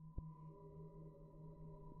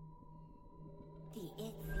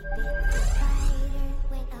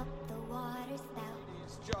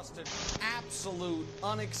It's just an absolute,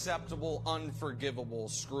 unacceptable, unforgivable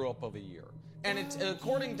screw-up of a year. And it's,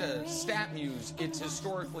 according to StatMuse, it's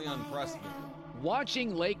historically unprecedented.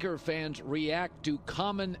 Watching Laker fans react to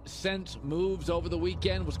common sense moves over the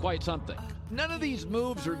weekend was quite something. None of these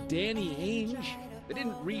moves are Danny Ainge. They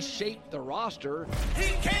didn't reshape the roster.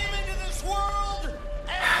 He came into this world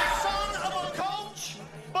as the son of a coach,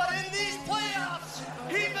 but in these playoffs,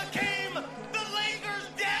 he became the Lakers'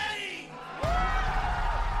 daddy.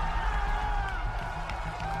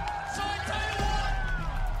 So I tell you what,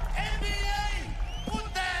 NBA,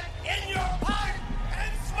 put that in your pipe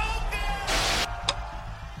and smoke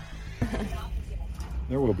it.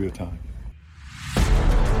 There will be a time.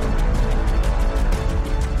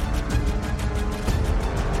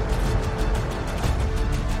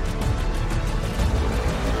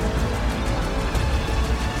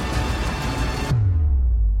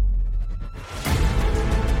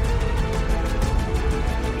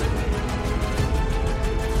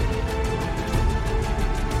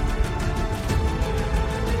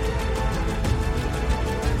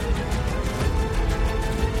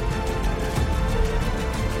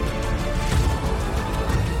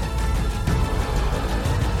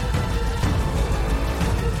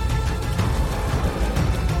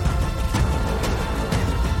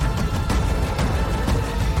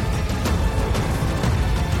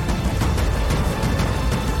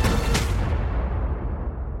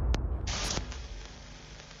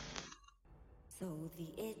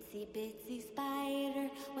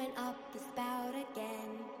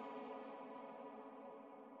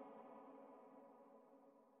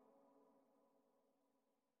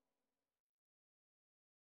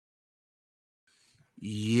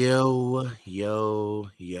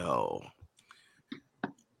 Yo.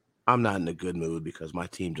 I'm not in a good mood because my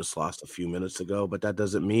team just lost a few minutes ago, but that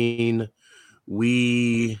doesn't mean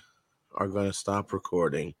we are going to stop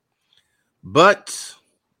recording. But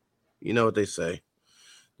you know what they say.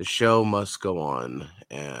 The show must go on.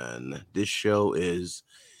 And this show is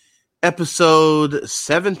episode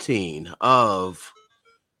 17 of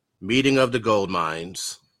Meeting of the Gold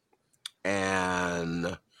Mines.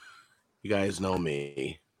 And you guys know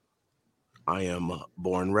me. I am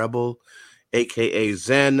Born Rebel, a.k.a.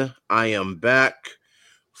 Zen. I am back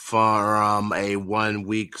from a 1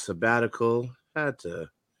 week sabbatical. Had to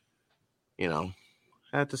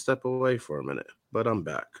step away for a minute, but I'm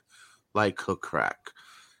back like cook crack.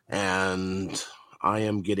 And I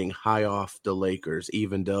am getting high off the Lakers,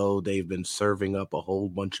 even though they've been serving up a whole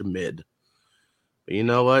bunch of mid. But you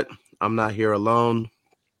know what? I'm not here alone.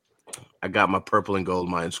 I got my Purple and Gold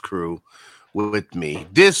Mines crew with me.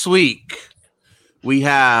 This week, we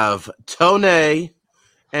have Tone,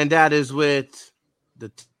 and that is with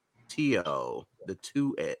the T-O, the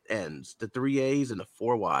 2 N's, the 3 A's, and the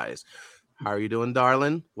 4 Y's. How are you doing,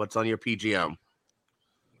 darling? What's on your PGM?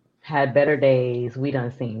 Had better days. We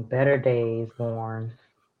done seen better days, Born.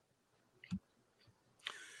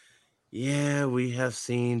 Yeah, we have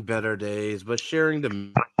seen better days, but sharing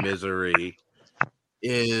the misery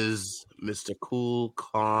is Mr. Cool,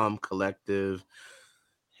 Calm, collected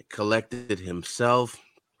himself.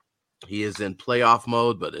 He is in playoff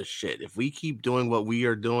mode, but if we keep doing what we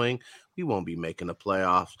are doing, we won't be making the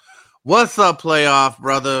playoffs. What's up, playoff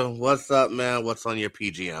brother? What's up, man? What's on your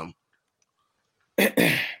PGM?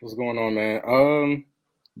 What's going on, man?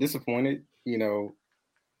 Disappointed.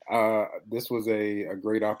 This was a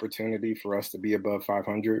great opportunity for us to be above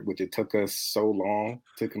 500, which it took us so long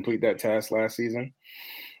to complete that task last season.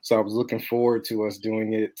 So I was looking forward to us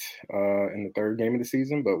doing it in the third game of the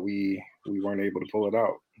season, but we weren't able to pull it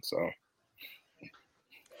out. So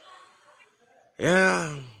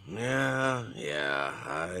yeah,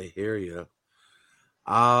 I hear you.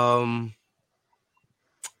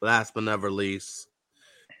 Last but never least,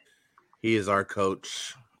 he is our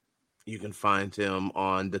coach. You can find him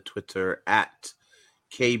on the Twitter at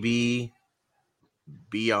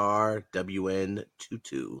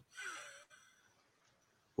KBBRWN22.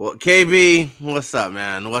 Well, KB, what's up,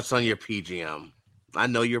 man? What's on your PGM? I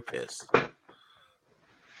know you're pissed.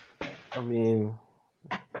 I mean,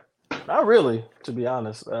 not really, to be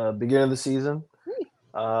honest. Beginning of the season,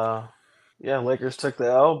 Lakers took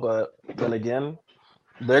the L, but then again,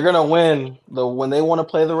 they're gonna win. When they want to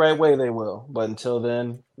play the right way, they will. But until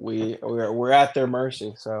then, we're at their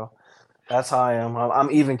mercy. So that's how I am.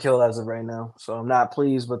 I'm even killed as of right now. So I'm not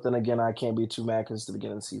pleased, but then again, I can't be too mad because it's the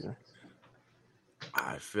beginning of the season.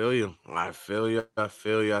 I feel you.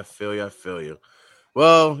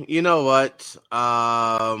 Well, you know what?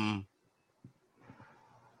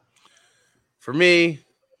 For me,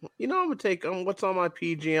 I'm gonna take what's on my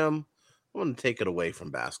PGM. I'm gonna take it away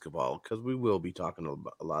from basketball because we will be talking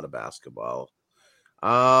a lot of basketball.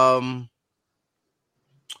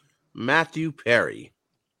 Matthew Perry.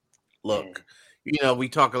 Look, we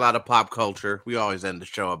talk a lot of pop culture. We always end the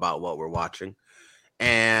show about what we're watching,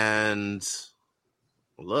 and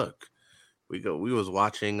look, we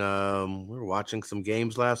were watching some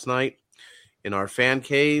games last night in our fan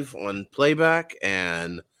cave on playback,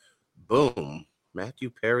 and boom, Matthew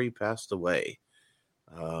Perry passed away.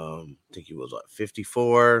 I think he was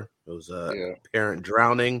 54. It was a apparent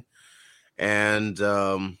drowning. And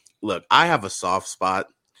look, I have a soft spot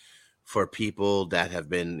for people that have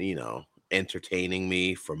been, entertaining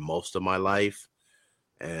me for most of my life.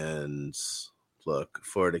 And look,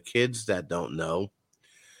 for the kids that don't know,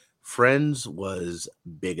 Friends was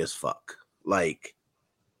big as fuck. Like,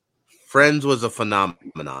 Friends was a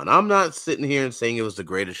phenomenon. I'm not sitting here and saying it was the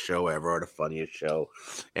greatest show ever or the funniest show.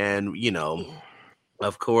 And,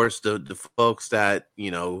 of course, the folks that,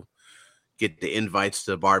 get the invites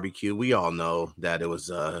to the barbecue, we all know that it was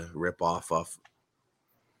a ripoff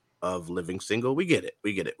of Living Single. We get it.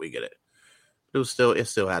 It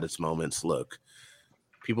still had its moments. Look,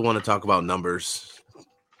 people want to talk about numbers.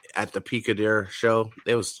 At the peak of their show,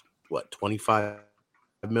 it was, 25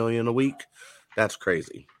 million a week? That's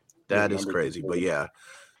crazy. That is crazy. But yeah,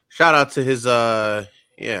 shout out to his look,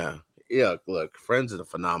 Friends is a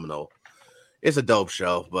phenomenal. It's a dope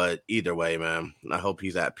show, but either way, man, I hope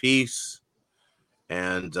he's at peace.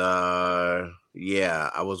 And I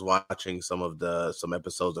was watching some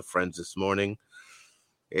episodes of Friends this morning.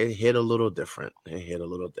 It hit a little different.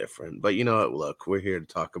 But you know what? Look, we're here to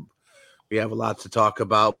talk. We have a lot to talk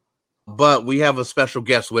about, but we have a special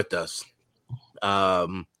guest with us.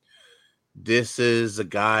 This is a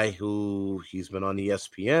guy who he's been on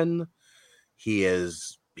ESPN. He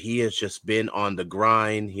has just been on the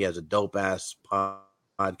grind. He has a dope ass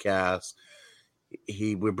podcast.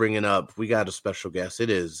 We got a special guest. It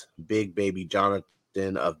is Big Baby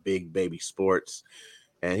Jonathan of Big Baby Sports.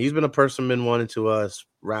 And he's been a person been wanting to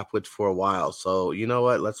rap with for a while. So you know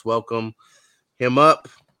what? Let's welcome him up,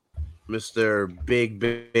 Mr. Big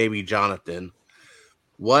Baby Jonathan.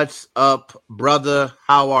 What's up, brother?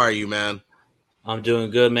 How are you, man? I'm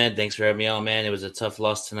doing good, man. Thanks for having me on, man. It was a tough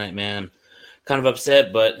loss tonight, man. I'm kind of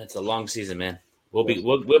upset, but it's a long season, man. We'll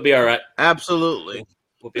be all right. Absolutely.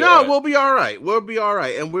 We'll be all right. We'll be all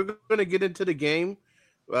right. And we're going to get into the game.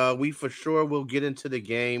 We for sure will get into the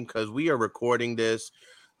game because we are recording this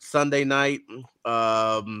Sunday night,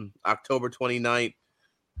 October 29th.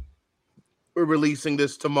 We're releasing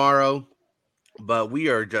this tomorrow, but we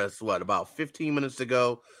are just, about 15 minutes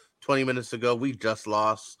ago, 20 minutes ago, we just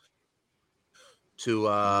lost to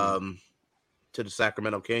the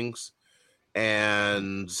Sacramento Kings.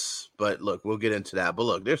 But look, we'll get into that. But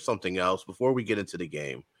look, there's something else before we get into the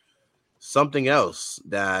game. Something else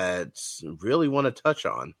that really want to touch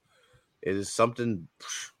on. It is something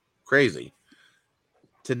crazy.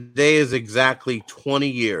 Today is exactly 20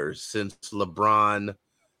 years since LeBron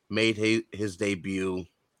made his debut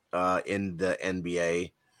in the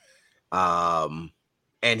NBA. And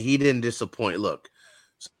he didn't disappoint. Look,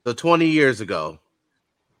 so 20 years ago,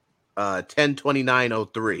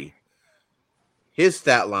 10-29-03, his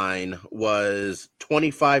stat line was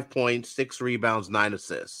 25 points, 6 rebounds, 9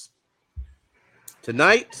 assists.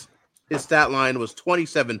 Tonight, his stat line was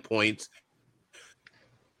 27 points,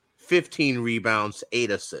 15 rebounds,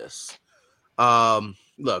 8 assists.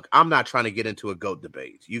 Look, I'm not trying to get into a GOAT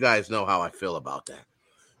debate. You guys know how I feel about that.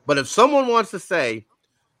 But if someone wants to say,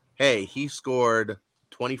 hey, he scored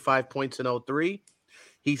 25 points in 03,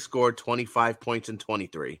 he scored 25 points in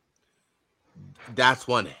 23. That's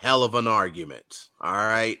one hell of an argument. All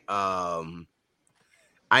right.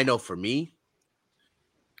 I know for me,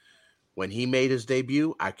 when he made his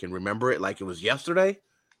debut, I can remember it like it was yesterday.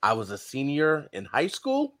 I was a senior in high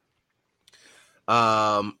school.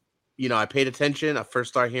 I paid attention. I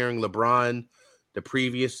first started hearing LeBron the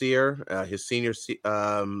previous year, his senior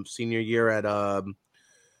year at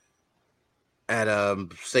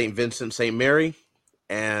St. Vincent, St. Mary.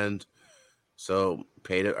 And so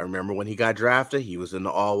I remember when he got drafted, he was in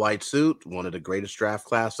the all-white suit, one of the greatest draft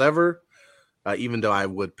class ever, even though I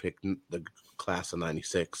would pick the class of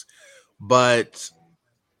 96. But,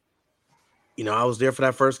 I was there for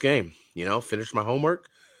that first game, finished my homework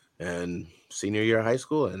and senior year of high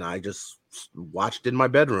school, and I just watched in my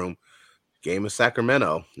bedroom, game of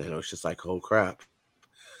Sacramento, and it was just like, oh, crap.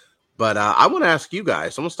 But I want to ask you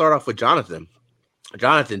guys, I'm going to start off with Jonathan.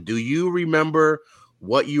 Jonathan, do you remember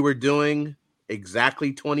what you were doing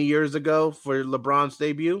exactly 20 years ago for LeBron's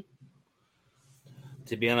debut?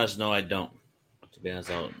 To be honest, no, I don't. be honest,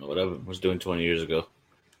 I don't know what I was doing 20 years ago.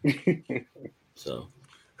 So,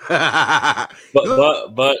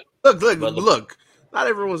 look, but look. Not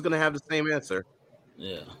everyone's gonna have the same answer.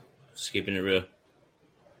 Yeah, just keeping it real.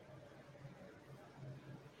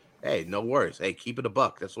 Hey, no worries. Hey, keep it a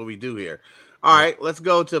buck. That's what we do here. All right, let's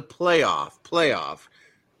go to playoff.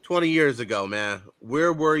 20 years ago, man.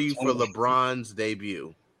 Where were you for LeBron's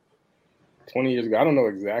debut? 20 years ago. I don't know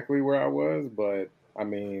exactly where I was, but I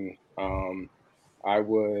mean, I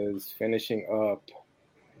was finishing up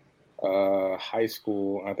high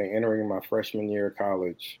school, I think entering my freshman year of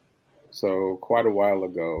college. So quite a while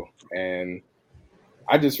ago. And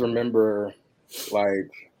I just remember,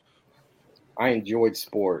 like, I enjoyed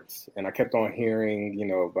sports, and I kept on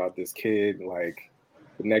hearing, about this kid, like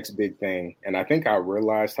the next big thing. And I think I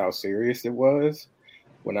realized how serious it was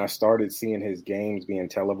when I started seeing his games being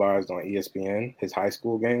televised on ESPN, his high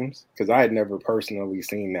school games, because I had never personally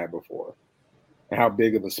seen that before, and how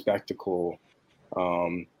big of a spectacle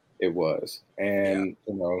it was. And,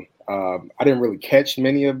 I didn't really catch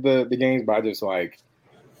many of the games, but I just like,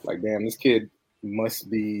 damn, this kid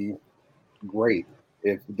must be great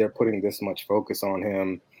if they're putting this much focus on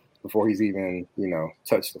him before he's even,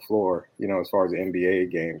 touched the floor, as far as the NBA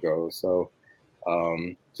game goes. So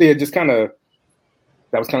yeah, just that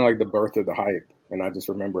was kind of like the birth of the hype. And I just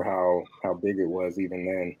remember how big it was even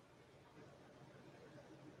then.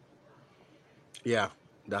 Yeah,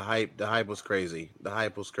 the hype was crazy.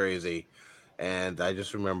 And I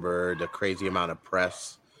just remember the crazy amount of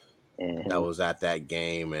press that was at that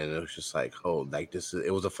game, and it was just like,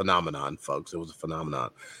 it was a phenomenon, folks. It was a phenomenon.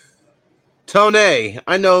 Tony,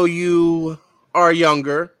 I know you are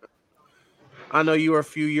younger. I know you are a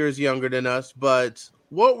few years younger than us, but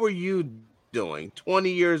what were you doing 20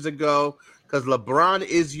 years ago? Because LeBron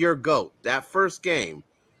is your GOAT. That first game,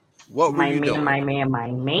 what were you doing? My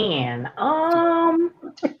man.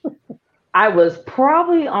 I was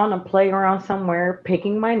probably on a playground somewhere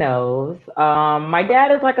picking my nose. My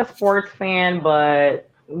dad is like a sports fan, but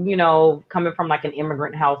coming from like an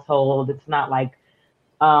immigrant household, it's not like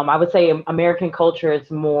I would say American culture. It's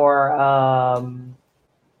more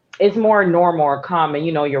normal or common.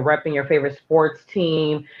 You're repping your favorite sports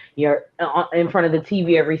team. You're in front of the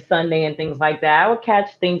TV every Sunday and things like that. I would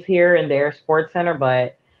catch things here and there, Sports Center,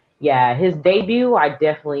 but yeah, his debut, I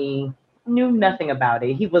definitely knew nothing about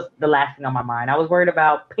it. He was the last thing on my mind. I was worried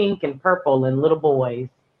about pink and purple and little boys.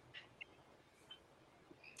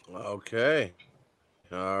 Okay.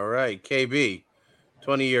 All right. KB,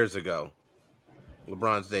 20 years ago,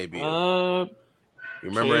 LeBron's debut. You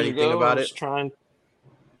remember anything about it?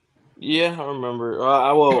 Yeah, I remember.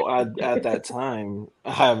 At that time,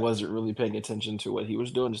 I wasn't really paying attention to what he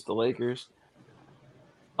was doing, just the Lakers.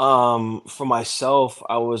 For myself,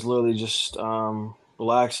 I was literally just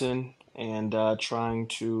relaxing and trying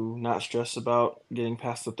to not stress about getting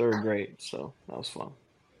past the third grade. So that was fun.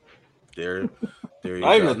 There you not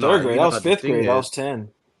go. Even the third grade. That was fifth grade. I was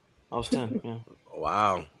 10. Yeah.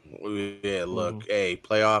 Wow. Yeah, look, hey,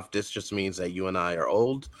 playoff, this just means that you and I are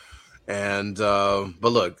old. And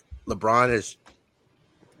but look, LeBron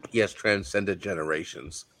has transcended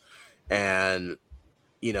generations. And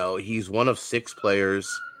he's one of 6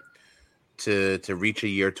 players to reach a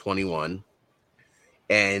year 21.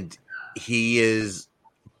 And he is,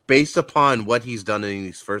 based upon what he's done in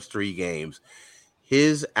these first 3 games,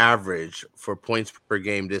 his average for points per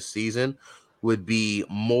game this season would be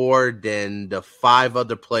more than the 5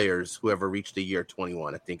 other players who ever reached a year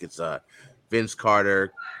 21. I think it's Vince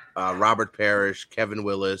Carter, Robert Parrish, Kevin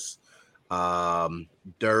Willis,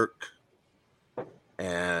 Dirk,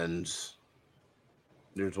 and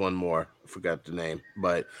there's one more. I forgot the name,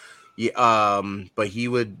 but he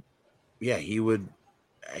would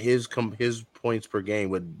his points per game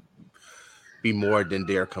would be more than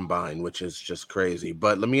their combined, which is just crazy.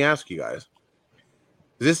 But let me ask you guys: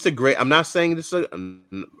 is this the great? I'm not saying this.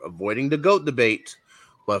 I'm avoiding the GOAT debate,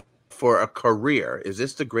 but for a career, is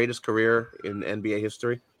this the greatest career in NBA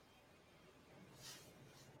history?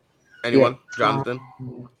 Anyone, Jonathan?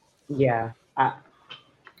 Yeah.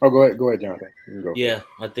 Go ahead, Jonathan. Go. Yeah,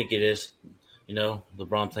 I think it is.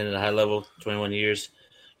 LeBron playing at a high level, 21 years.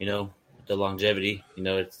 The longevity.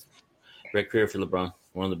 It's a great career for LeBron.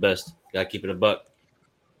 One of the best. Got to keep it a buck.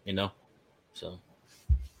 So.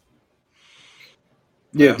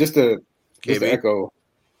 Yeah, just to echo.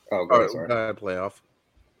 Oh, go ahead, sorry. Go ahead, playoff.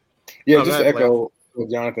 Yeah, just to echo what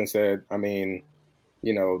Jonathan said. I mean,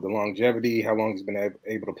 the longevity, how long he's been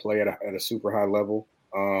able to play at a super high level.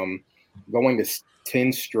 Going to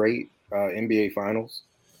 10 straight NBA finals.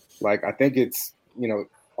 Like, I think it's,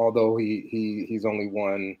 although he's only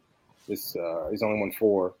won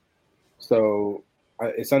 4. So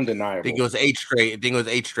It's I undeniable. think it was 8 straight. I think it was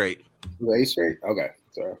 8 straight. Was it 8 straight? Okay,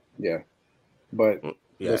 so yeah, but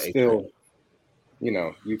Yeah, but 8 still,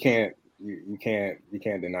 straight. you can't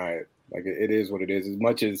deny it. Like it is what it is. As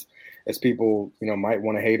much as people might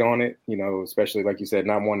want to hate on it, especially like you said,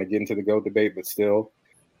 not wanting to get into the GOAT debate, but still,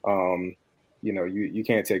 you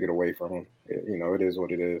can't take it away from him. It is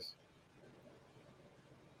what it is.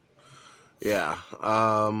 Yeah.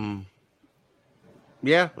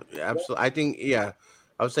 Yeah, absolutely. I think, I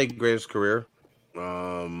would say greatest career.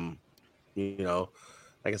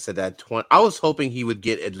 Like I said, that 20. I was hoping he would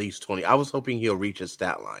get at least 20. I was hoping he'll reach his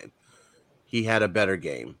stat line. He had a better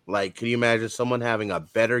game. Like, can you imagine someone having a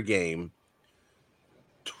better game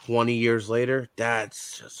 20 years later?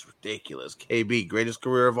 That's just ridiculous. KB, greatest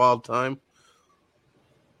career of all time?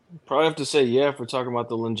 Probably have to say, yeah, if we're talking about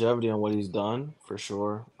the longevity on what he's done, for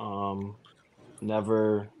sure.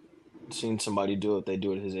 Never seen somebody do it. They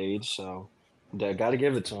do it at his age, so I got to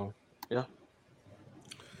give it to him. Yeah.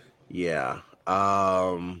 Yeah.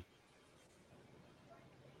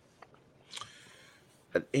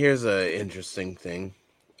 Here's an interesting thing.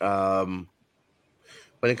 When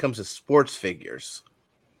it comes to sports figures,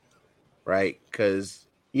 right? Because,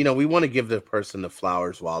 we want to give the person the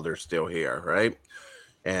flowers while they're still here, right?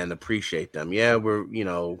 And appreciate them. Yeah, we're,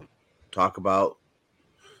 talk about,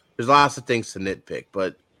 there's lots of things to nitpick,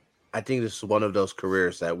 but I think this is one of those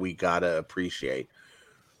careers that we got to appreciate.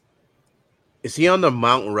 Is he on the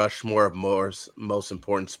Mount Rushmore of most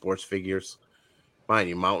important sports figures? Mind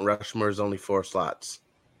you, Mount Rushmore is only 4 slots.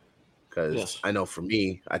 Because Yes. I know for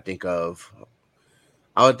me, I would think of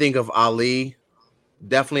Ali.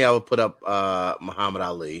 Definitely, I would put up Muhammad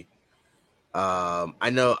Ali. I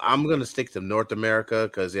know I'm going to stick to North America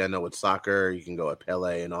because, I know with soccer, you can go at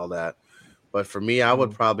Pele and all that. But for me, I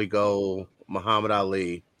would probably go Muhammad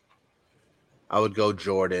Ali. I would go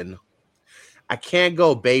Jordan. I can't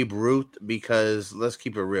go Babe Ruth because, let's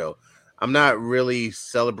keep it real, I'm not really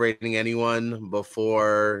celebrating anyone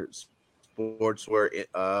before sports were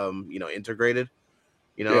integrated.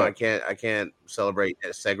 Yeah. I can't celebrate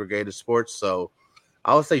segregated sports. So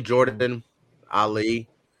I would say Jordan, Ali,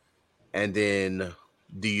 and then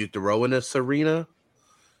do you throw in a Serena?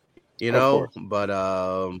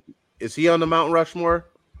 But is he on the Mount Rushmore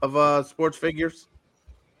of sports figures?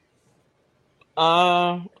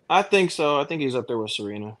 I think so. I think he's up there with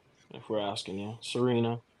Serena, if we're asking you.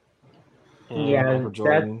 Serena and Yeah, Michael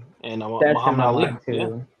Jordan and that's in Muhammad my Ali. mind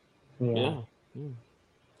too. Yeah.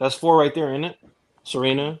 That's 4 right there, isn't it?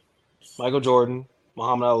 Serena, Michael Jordan,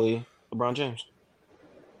 Muhammad Ali, LeBron James.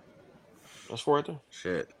 That's 4 right there.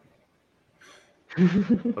 Shit.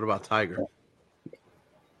 What about Tiger?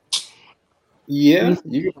 Yeah,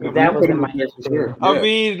 That was in my list for sure. too. I Yeah.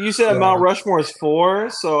 mean, you said Mount Rushmore is 4,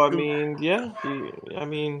 so I mean, yeah. I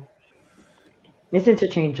mean, It's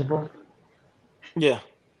interchangeable. yeah.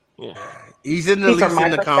 He's at See, from least my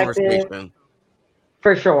in the perspective, conversation.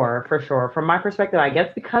 For sure. From my perspective, I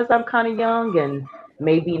guess because I'm kind of young and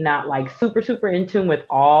maybe not like super in tune with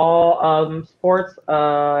all sports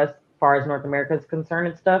as far as North America is concerned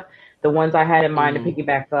and stuff. The ones I had in mind to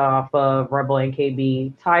piggyback off of Rebel and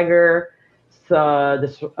KB, Tiger,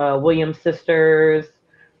 the Williams sisters,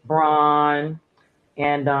 Braun,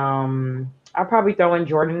 and I'll probably throw in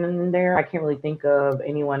Jordan in there. I can't really think of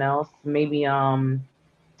anyone else. Maybe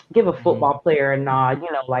give a football player a nod.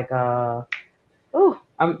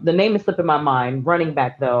 The name is slipping my mind. Running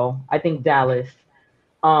back though, I think Dallas.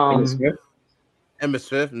 Emmitt Smith? Emmitt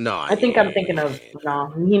Smith? No, I think I'm thinking of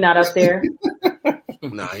he not up there.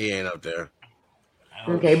 No, he ain't up there.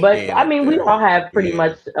 Okay, but He ain't I up mean we there. all have pretty Yeah.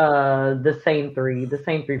 much the same three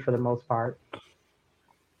for the most part.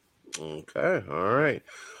 Okay, all right.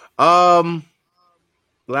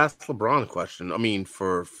 Last LeBron question. I mean,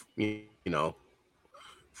 for his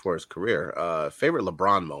career, favorite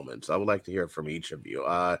LeBron moments. I would like to hear from each of you.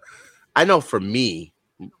 I know for me,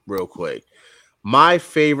 real quick, my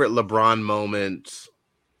favorite LeBron moments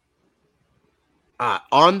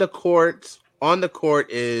on the court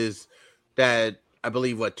is that I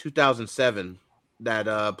believe 2007, that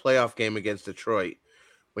playoff game against Detroit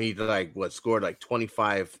when he scored like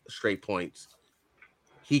 25 straight points.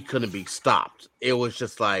 He couldn't be stopped. It was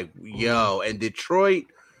just like, yo, and Detroit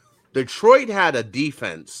had a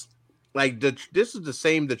defense. This is the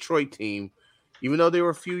same Detroit team, even though they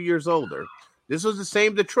were a few years older. This was the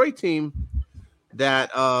same Detroit team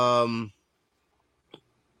that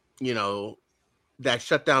that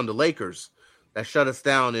shut down the Lakers, that shut us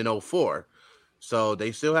down in 2004. So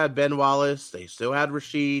they still had Ben Wallace, they still had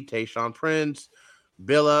Rasheed, Tayshaun Prince,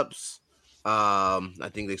 Billups. I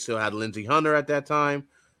think they still had Lindsey Hunter at that time.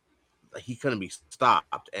 he couldn't be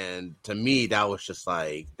stopped. And to me, that was just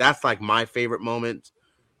like, that's like my favorite moment.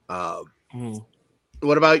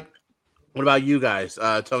 What about you guys?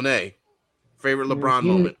 Tone, favorite LeBron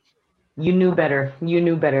moment? You knew better. You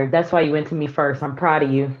knew better. That's why you went to me first. I'm proud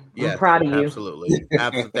of you. I'm Yes, proud of you. absolutely.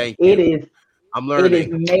 Thank It you. is I'm it is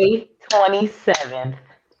learning. May 27th,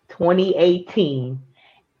 2018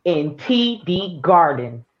 in TD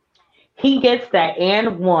Garden. He gets that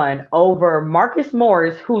and one over Marcus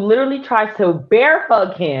Morris, who literally tries to bear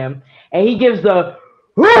hug him, and he gives the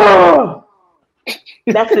 "Ah!"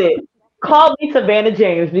 That's it. Call me Savannah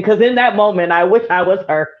James because in that moment I wish I was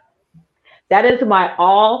her. That is my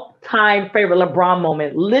all-time favorite LeBron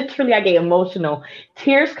moment. Literally, I get emotional.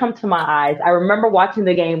 Tears come to my eyes. I remember watching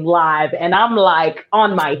the game live, and I'm like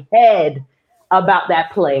on my head about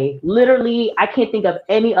that play. Literally, I can't think of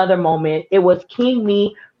any other moment. It was king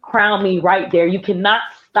me, crown me right there. You cannot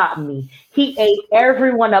stop me. He ate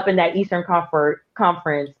everyone up in that Eastern Conference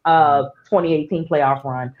 2018 playoff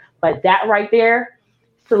run. But that right there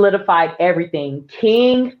solidified everything.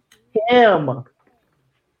 King him.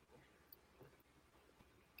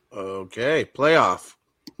 Okay, playoff.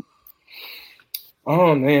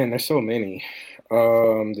 Oh man, there's so many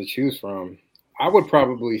to choose from. I would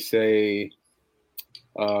probably say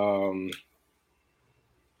the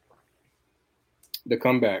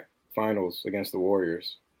comeback finals against the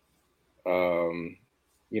Warriors. And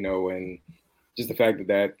just the fact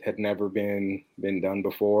that had never been done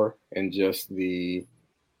before, and just the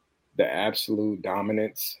absolute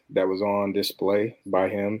dominance that was on display by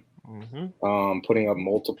him, putting up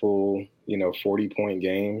multiple 40-point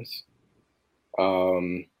games,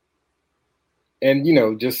 and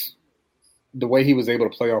just the way he was able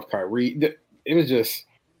to play off Kyrie. It was just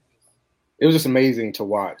amazing to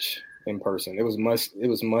watch in person. It was must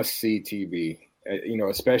see TV.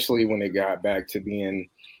 Especially when it got back to being,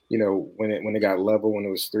 when it got level, when it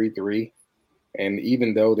was 3-3. And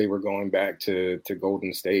even though they were going back to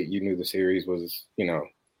Golden State, you knew the series was,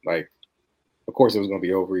 of course it was going to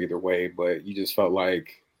be over either way, but you just felt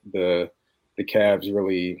like the Cavs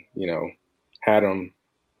really, had them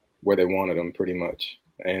where they wanted them pretty much.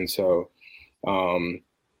 And so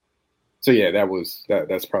yeah,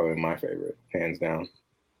 that's probably my favorite, hands down.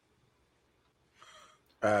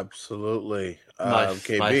 Absolutely. My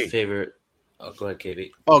KB. favorite. Oh, go ahead,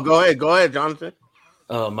 KB. Oh, go ahead, Jonathan.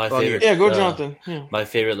 My favorite. Yeah, go, Jonathan. Yeah. My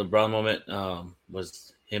favorite LeBron moment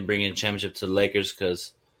was him bringing a championship to the Lakers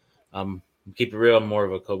because, keep it real, I'm more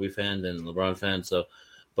of a Kobe fan than a LeBron fan. So,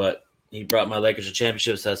 but he brought my Lakers a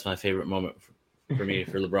championship. So that's my favorite moment for me,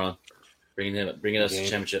 for LeBron, bringing us a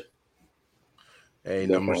championship. Hey,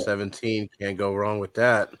 number 17, can't go wrong with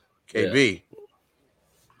that. KB. Yeah.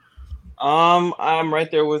 I'm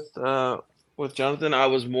right there with Jonathan. I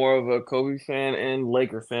was more of a Kobe fan and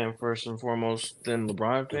Laker fan first and foremost than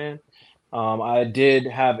LeBron fan. I did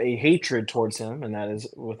have a hatred towards him, and that is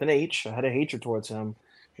with an H. I had a hatred towards him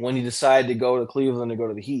when he decided to go to Cleveland to go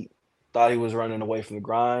to the Heat. Thought he was running away from the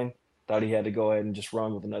grind. Thought he had to go ahead and just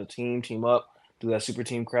run with another team up, do that super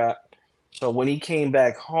team crap. So when he came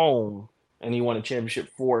back home and he won a championship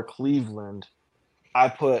for Cleveland,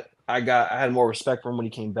 I had more respect for him when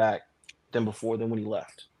he came back than when he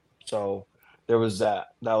left. So there was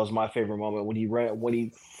that. That was my favorite moment when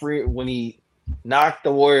he knocked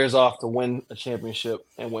the Warriors off to win a championship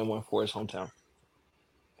and win one for his hometown.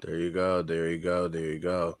 There you go.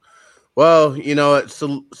 Well, you know what?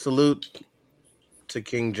 Salute to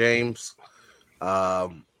King James.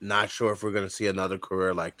 Not sure if we're going to see another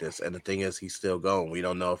career like this. And the thing is, he's still going. We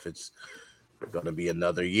don't know if it's going to be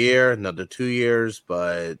another year, another 2 years,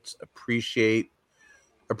 but appreciate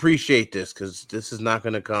this because this is not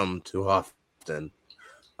going to come too often in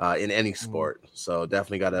any sport. So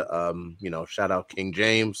definitely got to, shout out King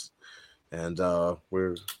James. And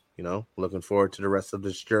we're, looking forward to the rest of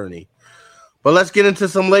this journey. But let's get into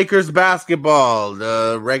some Lakers basketball.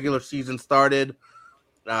 The regular season started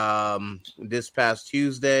this past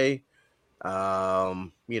Tuesday.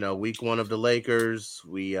 Week 1 of the Lakers.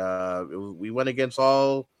 We went against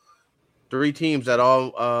all 3 teams that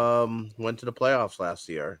all went to the playoffs last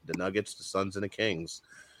year: the Nuggets, the Suns, and the Kings.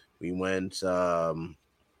 We went,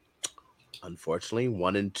 unfortunately,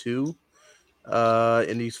 1-2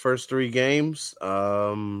 in these first 3 games.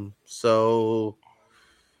 So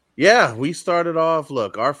yeah, we started off.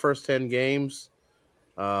 Look, our first 10 games.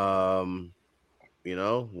 We're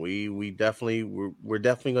definitely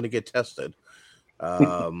going to get tested.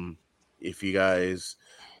 If you guys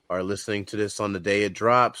are listening to this on the day it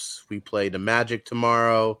drops, we play the Magic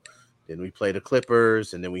tomorrow, then we play the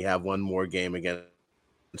Clippers, and then we have one more game against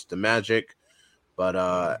the Magic. But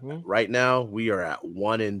right now we are at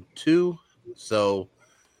 1-2. So,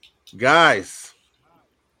 guys,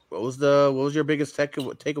 what was your biggest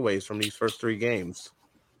takeaways from these first 3 games?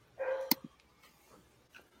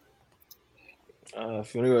 If you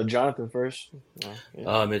want to go to Jonathan first. Yeah.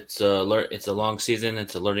 It's a long season.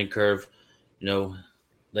 It's a learning curve.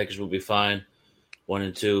 Lakers will be fine.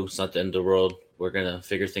 1-2. It's not the end of the world. We're gonna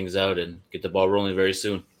figure things out and get the ball rolling very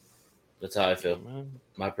soon. That's how I feel.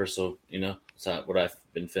 My personal, it's not what I've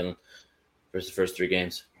been feeling for the first 3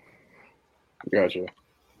 games. Gotcha.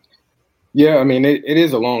 Yeah, I mean, it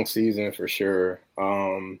is a long season for sure.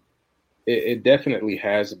 It definitely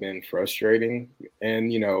has been frustrating.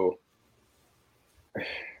 And,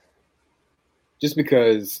 just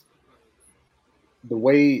because the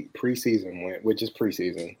way preseason went, which is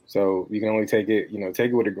preseason, so you can only take it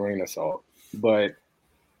with a grain of salt. But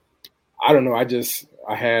I don't know. I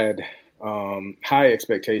had high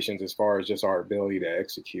expectations as far as just our ability to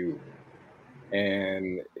execute.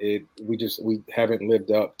 And we haven't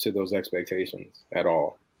lived up to those expectations at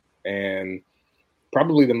all. And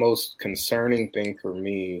probably the most concerning thing for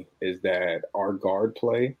me is that our guard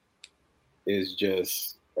play is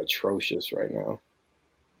just atrocious right now.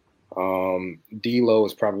 D'Lo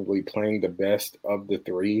is probably playing the best of the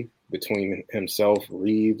 3 between himself,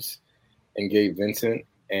 Reeves, and Gabe Vincent.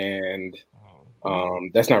 And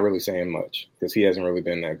that's not really saying much because he hasn't really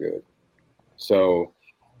been that good. So,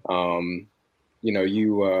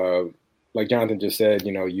 you like Jonathan just said,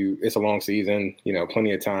 it's a long season,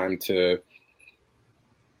 plenty of time for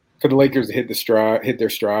the Lakers to hit their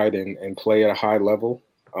stride and play at a high level.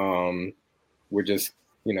 We're just,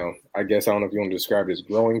 I guess, I don't know if you want to describe it as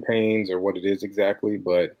growing pains or what it is exactly,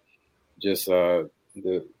 but just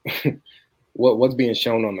what's being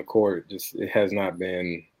shown on the court, it has not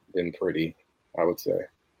been pretty, I would say.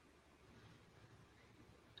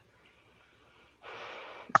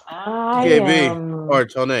 KB or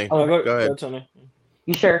Tony. Go ahead, Tony.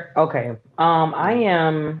 You sure? Okay. I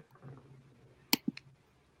am.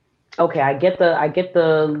 Okay, I get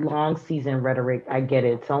the long season rhetoric. I get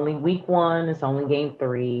it. It's only week 1. It's only game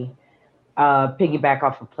 3. Piggyback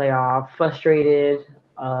off of playoff. Frustrated.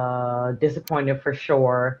 Disappointed for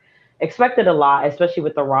sure. Expected a lot, especially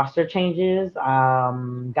with the roster changes.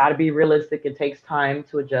 Got to be realistic. It takes time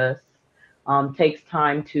to adjust. Takes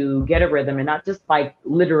time to get a rhythm, and not just like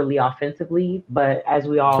literally offensively, but as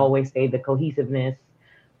we always say, the cohesiveness,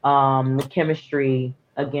 the chemistry.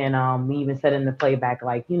 Again, we even said in the playback,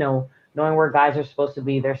 like, knowing where guys are supposed to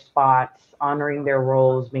be, their spots, honoring their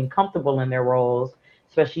roles, being comfortable in their roles,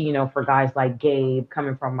 especially, for guys like Gabe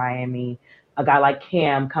coming from Miami, a guy like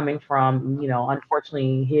Cam coming from,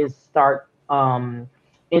 unfortunately, his start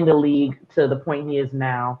in the league to the point he is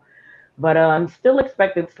now. But I'm still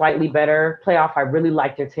expected slightly better. Playoff, I really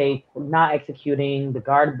like their take. Not executing. The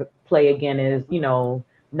guard play, again, is,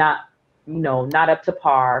 not up to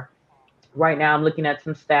par. Right now, I'm looking at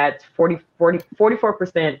some stats,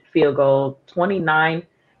 44% field goal, 29%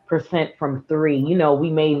 from 3. We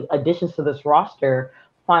made additions to this roster,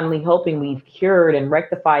 finally hoping we've cured and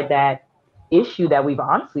rectified that issue that we've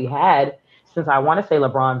honestly had since I want to say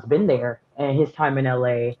LeBron's been there and his time in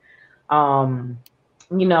LA.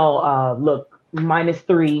 Look,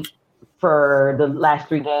 -3 for the last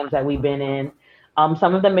 3 games that we've been in.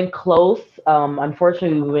 Some of them been close.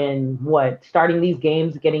 Unfortunately, we've been starting these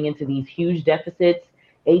games, getting into these huge deficits,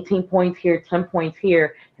 18 points here, 10 points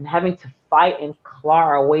here, and having to fight and claw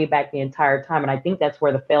our way back the entire time. And I think that's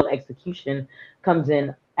where the failed execution comes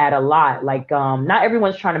in at a lot. Like, not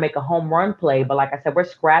everyone's trying to make a home run play, but like I said, we're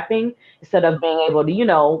scrapping instead of being able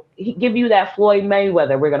to, give you that Floyd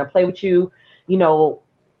Mayweather. We're going to play with you,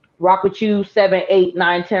 rock with you 7, 8,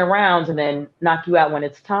 9, 10 rounds and then knock you out when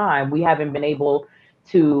it's time. We haven't been able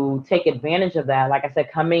to take advantage of that. Like I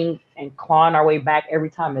said, coming and clawing our way back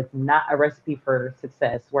every time is not a recipe for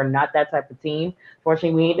success. We're not that type of team.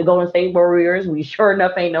 Fortunately, we ain't the Golden State Warriors. We sure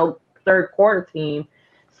enough ain't no third quarter team.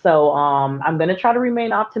 So I'm going to try to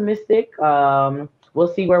remain optimistic.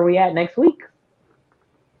 We'll see where we at next week.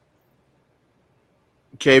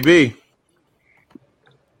 KB.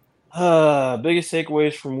 Biggest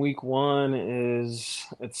takeaways from week 1 is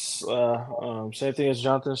it's same thing as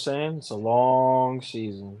Jonathan's saying. It's a long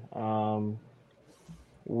season. I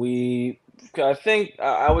think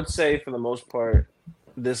I would say for the most part,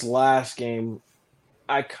 this last game,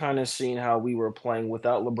 I kind of seen how we were playing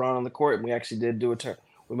without LeBron on the court, and we actually did do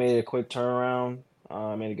we made a quick turnaround,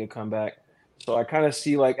 made a good comeback. So I kind of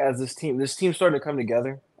see as this team started to come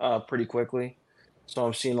together pretty quickly. So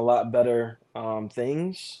I'm seeing a lot better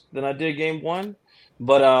things than I did game 1.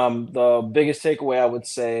 But the biggest takeaway I would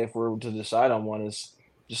say, if we were to decide on one, is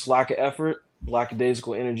just lack of effort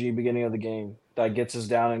lackadaisical energy beginning of the game that gets us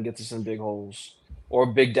down and gets us in big holes or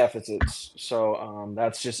big deficits. So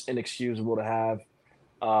that's just inexcusable to have.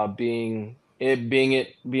 Being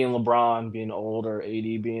LeBron being old or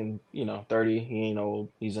AD being 30, he ain't old.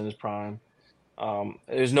 He's in his prime.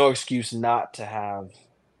 There's no excuse not to have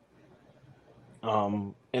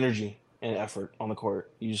energy and effort on the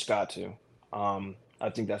court. You just got to. I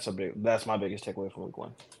think that's my biggest takeaway from week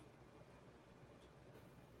one.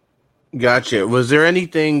 Gotcha. Was there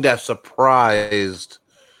anything that surprised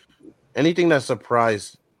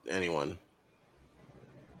anyone?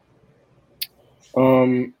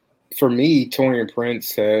 For me, Taurean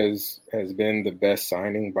Prince has been the best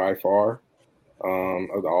signing by far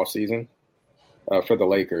of the offseason for the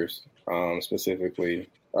Lakers, specifically.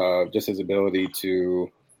 Just his ability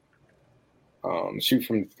to shoot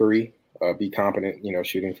from three, be competent,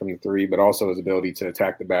 shooting from the three, but also his ability to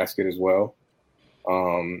attack the basket as well.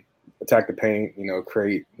 Attack the paint,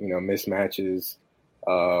 create, mismatches,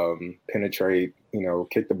 penetrate,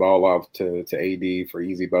 kick the ball off to AD for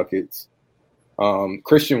easy buckets.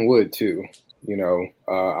 Christian Wood too,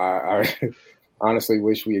 I honestly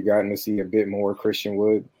wish we had gotten to see a bit more Christian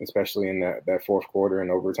Wood, especially in that fourth quarter and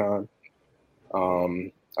overtime. I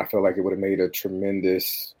feel like it would have made a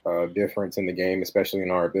tremendous difference in the game, especially in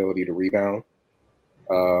our ability to rebound.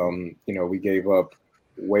 We gave up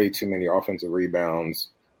way too many offensive rebounds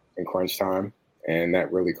in crunch time, and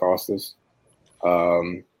that really cost us.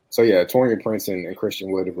 Taurean Prince and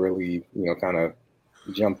Christian Wood have really, kind of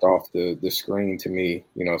jumped off the screen to me,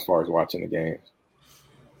 as far as watching the games.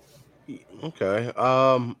 Okay.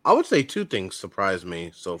 I would say two things surprised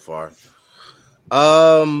me so far.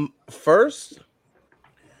 First,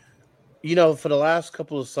 for the last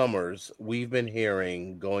couple of summers, we've been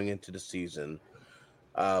hearing going into the season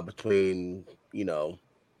between,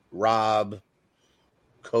 Rob,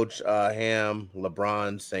 Coach Ham,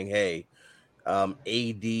 LeBron saying, hey,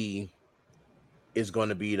 AD is going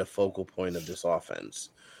to be the focal point of this offense.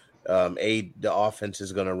 The offense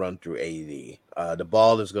is going to run through AD. The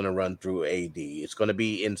ball is going to run through AD. It's going to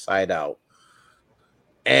be inside out.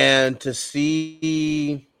 And to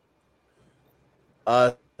see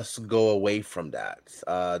us go away from that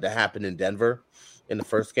happened in Denver in the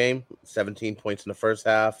first game, 17 points in the first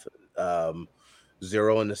half, 0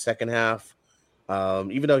 in the second half.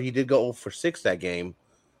 Even though he did go 0 for 6 that game,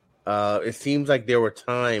 it seems like there were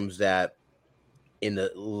times that in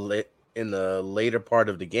the later part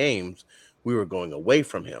of the games, we were going away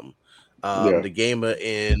from him. The game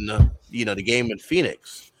in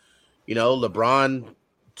Phoenix, LeBron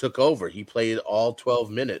took over. He played all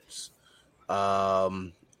 12 minutes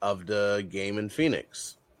of the game in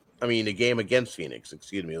Phoenix. I mean, the game against Phoenix,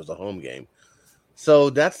 excuse me, it was a home game.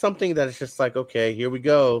 So that's something that is just like, okay, here we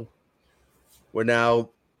go. We're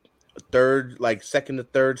now second to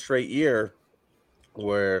third straight year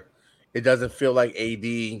where it doesn't feel like AD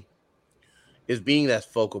is being that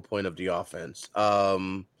focal point of the offense.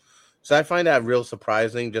 So I find that real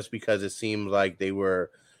surprising just because it seems like they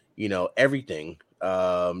were, everything.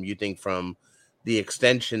 You think from the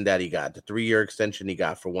extension that he got, the 3-year extension he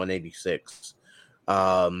got for 186.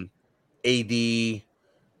 AD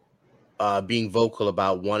being vocal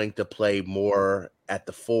about wanting to play more at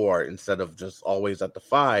the 4 instead of just always at the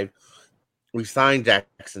 5. We signed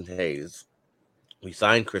Jackson Hayes. We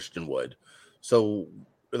signed Christian Wood. So,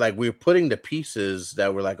 we're putting the pieces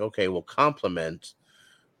that were okay, will complement,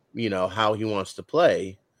 how he wants to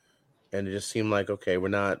play. And it just seemed like, okay, we're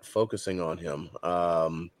not focusing on him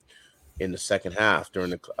in the second half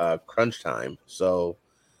during the crunch time. So,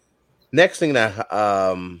 next thing that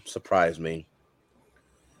surprised me,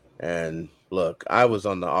 and look, I was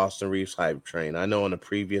on the Austin Reeves hype train. I know in a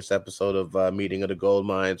previous episode of Meeting of the Gold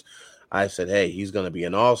Mines, I said, hey, he's going to be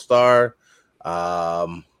an all-star.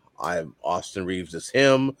 Austin Reeves is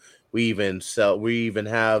him. We even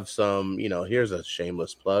have some, here's a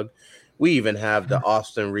shameless plug. We even have the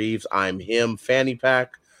Austin Reeves I'm Him fanny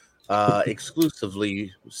pack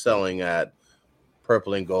exclusively selling at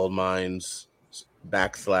Purple and Gold Mines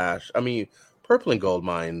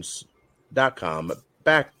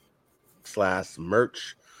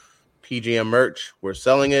purpleandgoldmines.com/merch, PGM merch. We're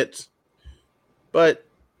selling it. But,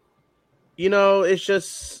 it's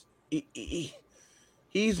just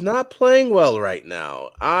he's not playing well right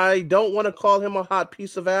now. I don't want to call him a hot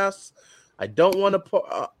piece of ass. I don't want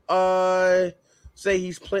to say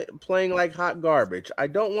he's playing like hot garbage. I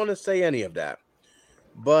don't want to say any of that.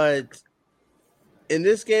 But in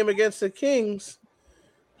this game against the Kings,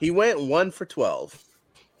 he went 1 for 12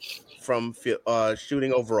 from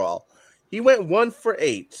shooting overall. He went 1 for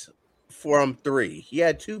 8 from 3. He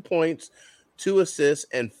had 2 points, 2 assists,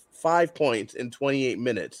 and 5 points in 28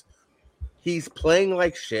 minutes. He's playing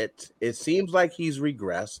like shit. It seems like he's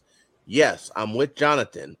regressed. Yes, I'm with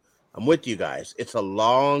Jonathan. I'm with you guys. It's a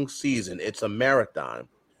long season. It's a marathon.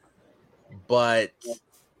 But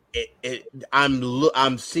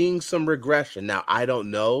I'm seeing some regression. Now, I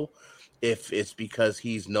don't know if it's because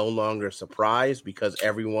he's no longer surprised because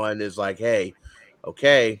everyone is like, hey,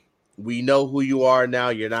 okay, we know who you are now.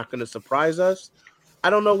 You're not going to surprise us. I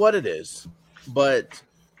don't know what it is, but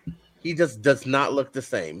he just does not look the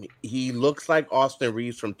same. He looks like Austin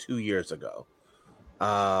Reeves from 2 years ago.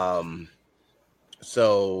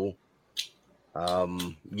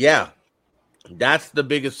 Yeah, that's the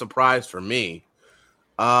biggest surprise for me.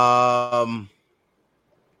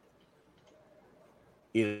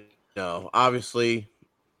 Obviously,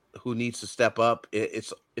 who needs to step up?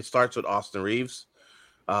 It starts with Austin Reeves.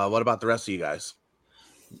 What about the rest of you guys?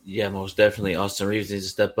 Yeah, most definitely. Austin Reeves needs to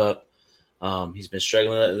step up. He's been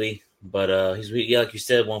struggling lately, but he's like you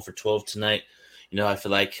said, 1 for 12 tonight. I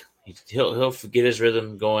feel like he'll get his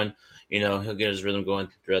rhythm going. He'll get his rhythm going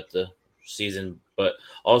throughout the season. But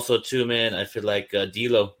also, too, man, I feel like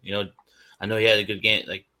D'Lo. I know he had a good game,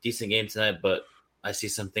 like decent game tonight, but I see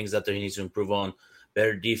some things out there he needs to improve on.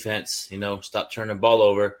 Better defense. Stop turning the ball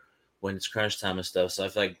over when it's crunch time and stuff. So I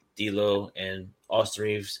feel like D'Lo and Austin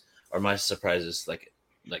Reeves are my surprises, like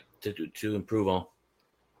to improve on.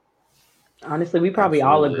 Honestly, we probably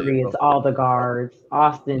all agree it's all the guards.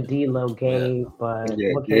 Austin, D'Lo, Gabe, but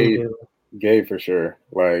what can you do? Gabe for sure.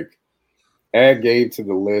 Like, add Gabe to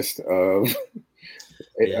the list of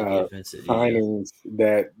signings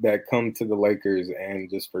that come to the Lakers and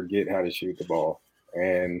just forget how to shoot the ball.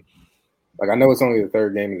 And I know it's only the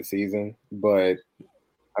third game of the season, but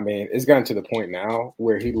it's gotten to the point now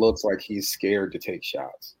where he looks like he's scared to take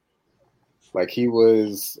shots. Like he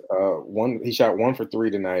was he shot 1 for 3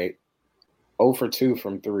 tonight, 0 for 2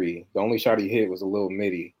 from 3. The only shot he hit was a little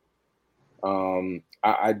midi.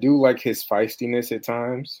 I do like his feistiness at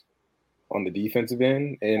times on the defensive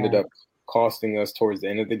end. It ended up costing us towards the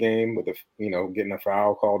end of the game with getting a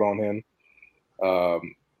foul called on him.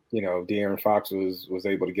 De'Aaron Fox was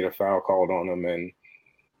able to get a foul called on him, and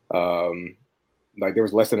there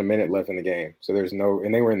was less than a minute left in the game, so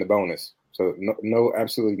and they were in the bonus, so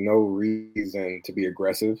absolutely no reason to be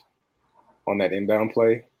aggressive on that inbound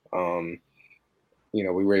play. We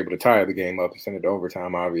were able to tie the game up and send it to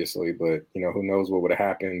overtime, obviously, but who knows what would have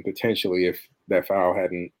happened potentially if that foul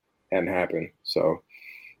hadn't happened. So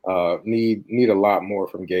need a lot more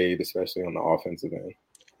from Gabe, especially on the offensive end.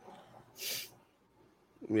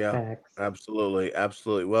 Yeah, Facts. Absolutely.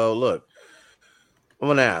 Well, look, I'm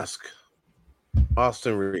going to ask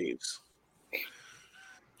Austin Reeves.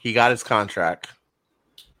 He got his contract.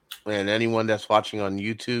 And anyone that's watching on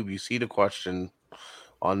YouTube, you see the question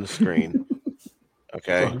on the screen.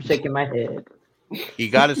 Okay. I'm shaking my head. He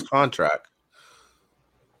got his contract.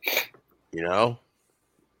 He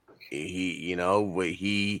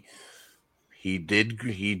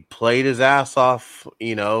played his ass off,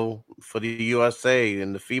 for the USA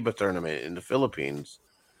in the FIBA tournament in the Philippines.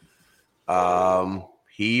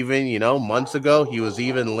 He even, months ago, he was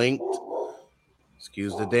even linked.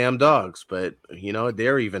 Excuse the damn dogs, but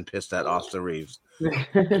they're even pissed at Austin Reeves.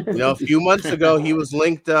 A few months ago, he was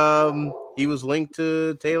linked. He was linked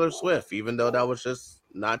to Taylor Swift, even though that was just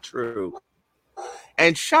not true.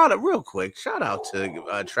 And shout out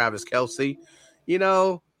to Travis Kelce.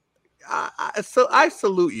 I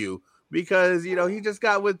salute you because he just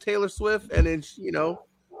got with Taylor Swift, and then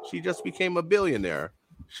she just became a billionaire.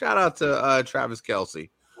 Shout out to Travis Kelce.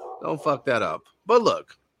 Don't fuck that up. But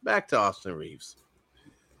look, back to Austin Reeves.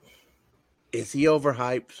 Is he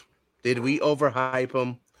overhyped? Did we overhype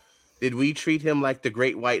him? Did we treat him like the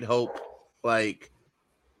great white hope? Like,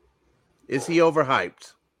 is he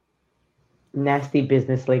overhyped? Nasty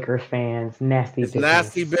business, Lakers fans. Nasty business.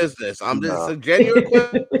 Nasty business. I'm just a genuine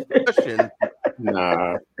question.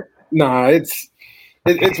 Nah, it's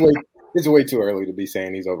way too early to be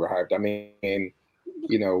saying he's overhyped.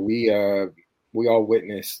 We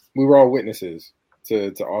were all witnesses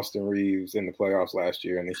to Austin Reeves in the playoffs last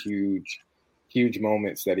year and the huge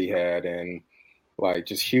moments that he had, and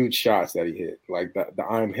just huge shots that he hit, like the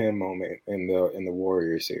I'm him moment in the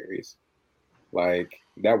Warriors series.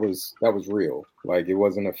 That was real. It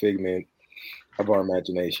wasn't a figment of our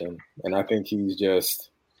imagination. And I think he's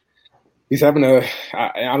having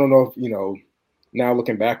I don't know if, now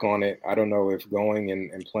looking back on it, I don't know if going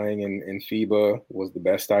and playing in FIBA was the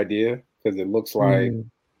best idea, because it looks like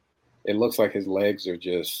his legs are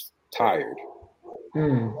just tired.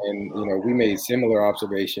 And, we made similar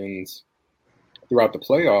observations throughout the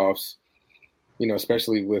playoffs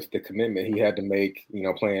especially with the commitment he had to make,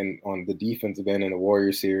 playing on the defensive end in the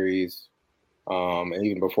Warrior series, and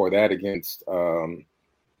even before that against the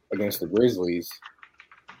Grizzlies.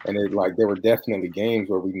 And there were definitely games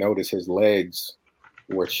where we noticed his legs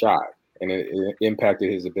were shot, and it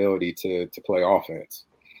impacted his ability to play offense.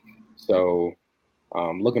 So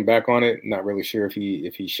looking back on it, not really sure if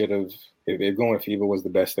he should have, if going FIBA was the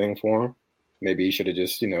best thing for him. Maybe he should have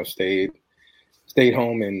just, stayed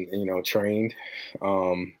home and, trained.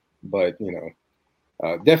 But,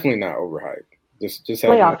 definitely not overhyped. Just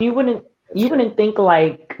playoff. You wouldn't think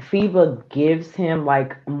like FIBA gives him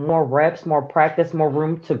like more reps, more practice, more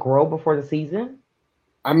room to grow before the season?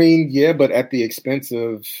 I mean, yeah, but at the expense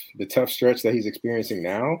of the tough stretch that he's experiencing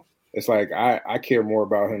now, it's like I care more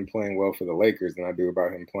about him playing well for the Lakers than I do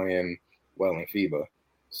about him playing well in FIBA.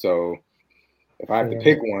 So if I have to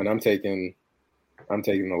pick one, I'm taking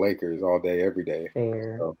the Lakers all day, every day.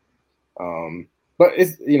 Fair. So, but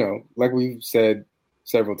it's like we've said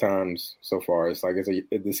several times so far, it's like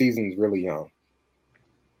the season's really young.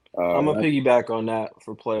 I'm gonna piggyback on that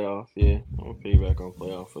for playoff. Yeah, I'm gonna piggyback on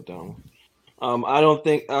playoff with that one. I don't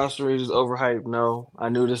think Austin Reeves is overhyped. No, I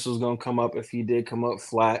knew this was gonna come up if he did come up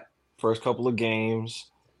flat first couple of games.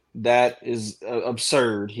 That is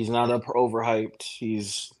absurd. He's not overhyped.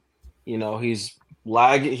 He's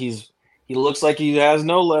lagging. He looks like he has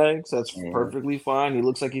no legs. That's perfectly fine. He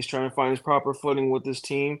looks like he's trying to find his proper footing with this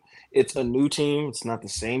team. It's a new team. It's not the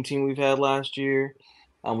same team we've had last year.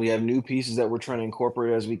 We have new pieces that we're trying to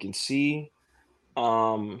incorporate, as we can see.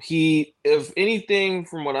 If anything,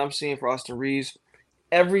 from what I'm seeing for Austin Reeves,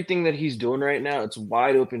 everything that he's doing right now, it's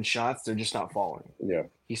wide open shots. They're just not falling. Yeah.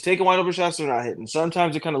 He's taking wide open shots. They're not hitting.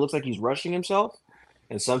 Sometimes it kind of looks like he's rushing himself,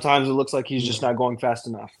 and sometimes it looks like he's just not going fast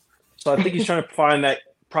enough. So I think he's trying to find that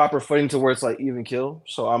proper footing to where it's like even kill.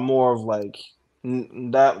 So I'm more of like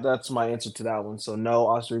that's my answer to that one. So no,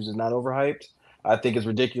 Austin Reeves is not overhyped. I think it's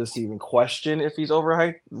ridiculous to even question if he's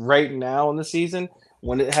overhyped right now in the season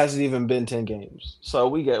when it hasn't even been 10 games.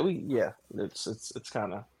 So it's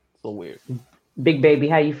kind of a little weird. Big Baby,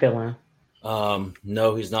 how you feeling?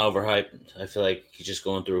 No, he's not overhyped. I feel like he's just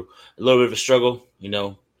going through a little bit of a struggle,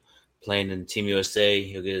 playing in Team USA.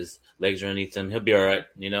 He'll get his legs underneath him. He'll be all right.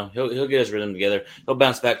 He'll get his rhythm together. He'll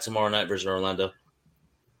bounce back tomorrow night versus Orlando.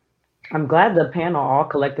 I'm glad the panel all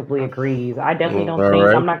collectively agrees. I definitely don't think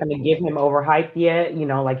I'm not going to give him overhyped yet.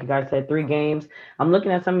 Like you guys said, 3 games. I'm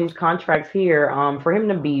looking at some of these contracts here. For him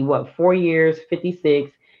to be 4 years,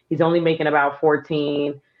 56. He's only making about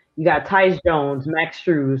 14. You got Tyus Jones, Max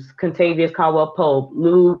Strus, Kentavious Caldwell-Pope,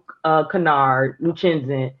 Luke Kennard,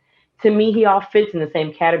 Luchinzen. To me, he all fits in the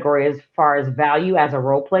same category as far as value as a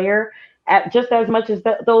role player, just as much as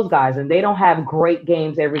those guys. And they don't have great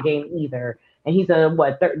games every game either. And he's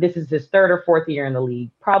this is his 3rd or 4th year in the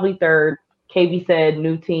league. Probably 3rd. KB said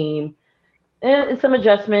new team. And some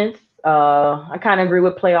adjustments. I kind of agree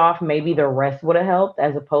with playoff. Maybe the rest would have helped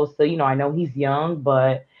as opposed to, I know he's young,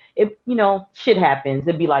 but it, shit happens.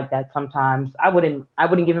 It'd be like that sometimes. I wouldn't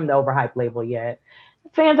give him the overhyped label yet.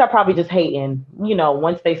 Fans are probably just hating,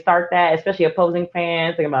 once they start that, especially opposing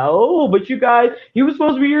fans, thinking about, oh, but you guys, he was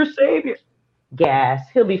supposed to be your savior. Gas.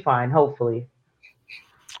 He'll be fine, hopefully.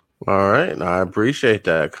 All right. I appreciate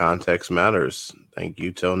that. Context matters. Thank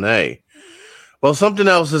you, Tone. Well, something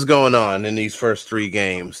else is going on in these first 3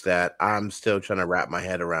 games that I'm still trying to wrap my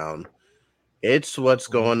head around. It's what's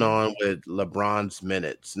going on with LeBron's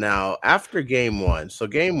minutes. Now, after game 1, so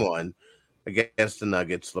game 1 against the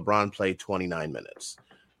Nuggets, LeBron played 29 minutes.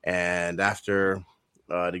 And after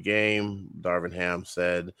the game, Darvin Ham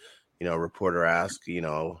said, reporter asked,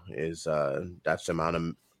 is that's the amount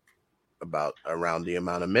of around the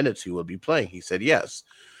amount of minutes he will be playing. He said yes,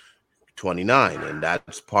 29, and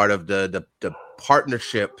that's part of the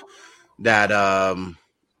partnership that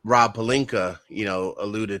Rob Pelinka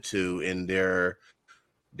alluded to in their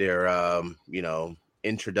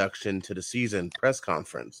introduction to the season press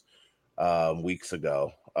conference weeks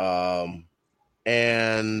ago,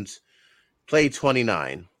 and played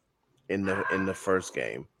 29 in the first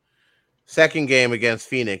game. Second game against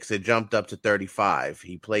Phoenix, it jumped up to 35.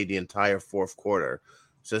 He played the entire 4th quarter.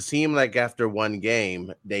 So it seemed like after 1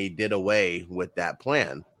 game, they did away with that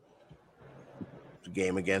plan. The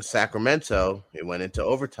game against Sacramento, it went into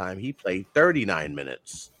overtime. He played 39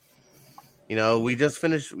 minutes. We just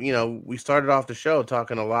finished, we started off the show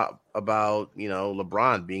talking a lot about,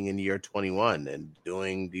 LeBron being in year 21 and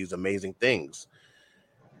doing these amazing things.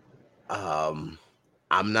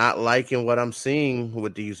 I'm not liking what I'm seeing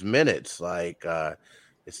with these minutes.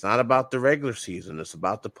 It's not about the regular season. It's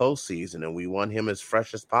about the postseason, and we want him as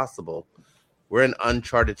fresh as possible. We're in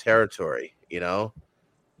uncharted territory, How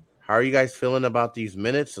How are you guys feeling about these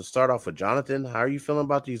minutes? To start off with Jonathan, how are you feeling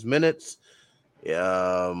about these minutes?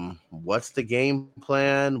 What's the game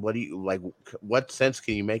plan? What do you like? What sense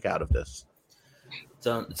can you make out of this?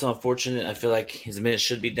 It's unfortunate. I feel like his minutes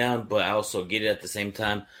should be down, but I also get it at the same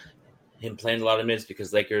time. Him playing a lot of minutes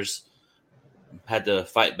because Lakers had to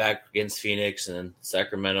fight back against Phoenix and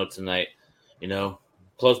Sacramento tonight.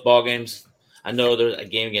 Close ball games. I know there's a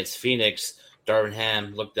game against Phoenix. Darvin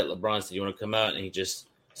Ham looked at LeBron and said, "You want to come out?" And he just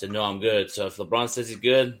said, "No, I'm good." So if LeBron says he's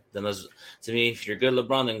good, then to me, if you're good,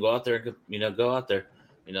 LeBron, then go out there. Go out there.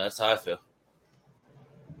 That's how I feel.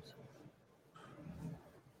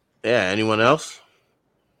 Yeah. Anyone else?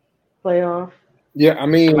 Playoff. Yeah, I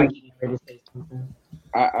mean,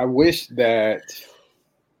 I wish that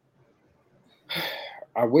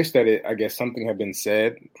I guess something had been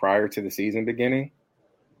said prior to the season beginning,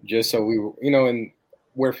 just so we, and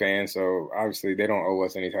we're fans, so obviously they don't owe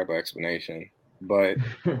us any type of explanation. But,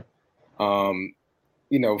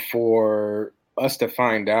 for us to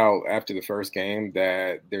find out after the first game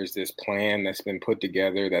that there's this plan that's been put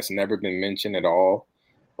together that's never been mentioned at all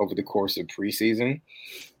over the course of preseason,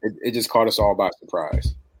 it just caught us all by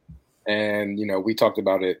surprise. And, we talked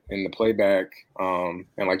about it in the playback. And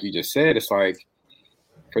like you just said, it's like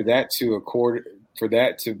for that to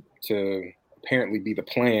apparently be the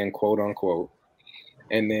plan, quote unquote.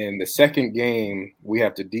 And then the second game, we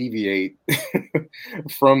have to deviate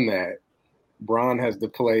from that. Bron has to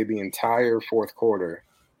play the entire fourth quarter,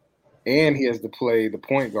 and he has to play the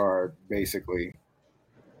point guard, basically.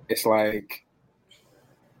 It's like,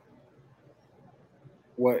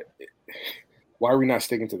 why are we not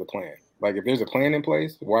sticking to the plan? Like, if there's a plan in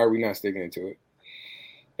place, why are we not sticking to it?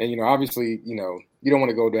 And, obviously, you don't want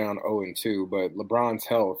to go down 0-2, but LeBron's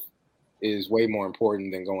health is way more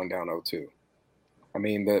important than going down 0-2. I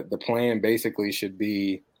mean, the plan basically should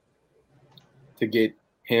be to get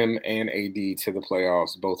him and AD to the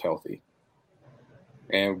playoffs both healthy.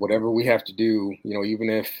 And whatever we have to do, even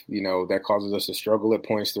if, that causes us to struggle at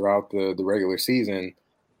points throughout the regular season,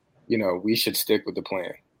 we should stick with the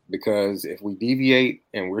plan. Because if we deviate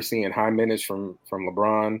and we're seeing high minutes from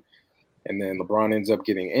LeBron, and then LeBron ends up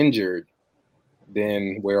getting injured,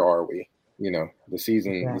 then where are we? The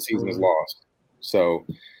season is lost. So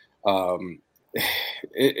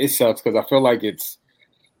it sucks because I feel like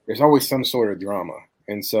there's always some sort of drama.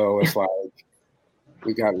 And so it's like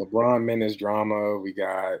we got LeBron minutes drama. We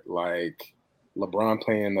got like LeBron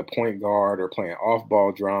playing the point guard or playing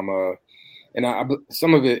off-ball drama. And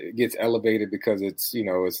some of it gets elevated because it's,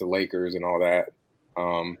 it's the Lakers and all that.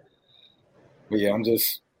 But yeah, I'm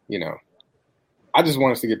just, I just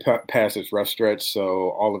want us to get past this rough stretch.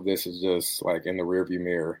 So all of this is just like in the rearview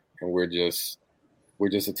mirror, and we're just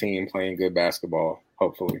a team playing good basketball,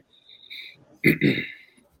 hopefully.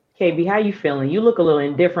 KB, how you feeling? You look a little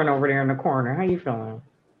indifferent over there in the corner. How you feeling?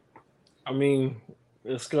 I mean,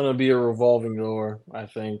 it's going to be a revolving door, I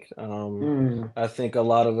think. I think a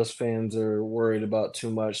lot of us fans are worried about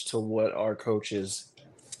too much to what our coach is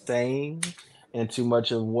saying and too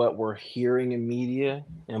much of what we're hearing in media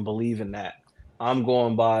and believe in that. I'm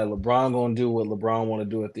going by LeBron going to do what LeBron want to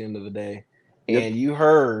do at the end of the day. Yep. And you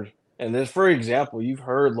heard, and this, for example, you've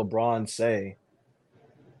heard LeBron say,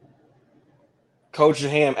 Coach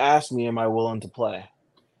Ham asked me, am I willing to play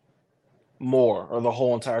more or the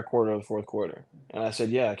whole entire quarter of the fourth quarter? And I said,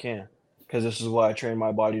 yeah, I can, because this is what I train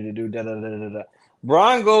my body to do.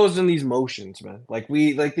 Bron goes in these motions, man. Like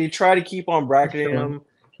they try to keep on bracketing him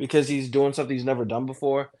because he's doing something he's never done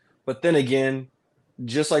before. But then again,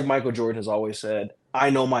 just like Michael Jordan has always said, I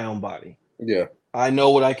know my own body. Yeah. I know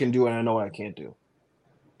what I can do and I know what I can't do.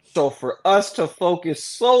 So for us to focus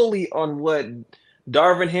solely on what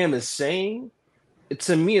Darvin Ham is saying,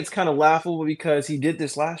 to me, it's kind of laughable because he did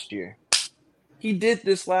this last year.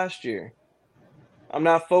 I'm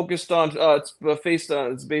not focused on it's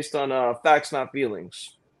based on facts, not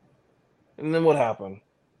feelings. And then what happened?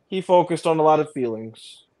 He focused on a lot of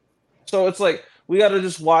feelings. So it's like we got to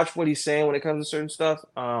just watch what he's saying when it comes to certain stuff.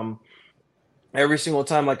 Every single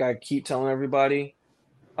time, like I keep telling everybody,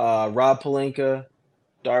 Rob Pelinka,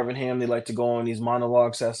 Darvin Ham, they like to go on these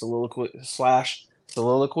monologues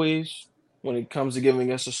soliloquies when it comes to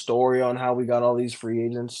giving us a story on how we got all these free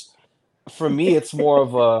agents. For me, it's more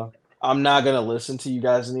of I'm not going to listen to you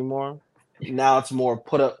guys anymore. Now it's more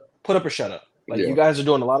put up or shut up. Like you guys are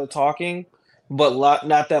doing a lot of talking, but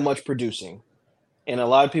not that much producing. And a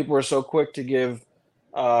lot of people are so quick to give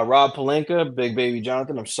Rob Pelinka, Big Baby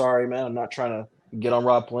Jonathan. I'm sorry, man. I'm not trying to get on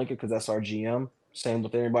Rob Pelinka because that's our GM. Same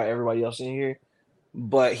with everybody else in here.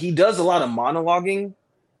 But he does a lot of monologuing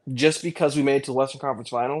just because we made it to the Western Conference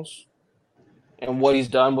Finals. and what he's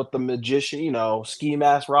done with the magician, ski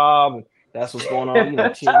mask Rob. That's what's going on,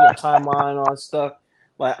 timeline, all that stuff.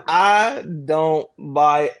 Like, I don't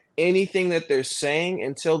buy anything that they're saying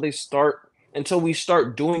until we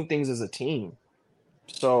start doing things as a team.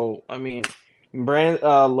 So, I mean, with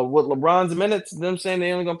LeBron's minutes, them saying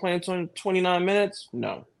they only going to play in 29 minutes?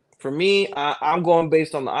 No. For me, I'm going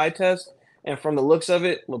based on the eye test. And from the looks of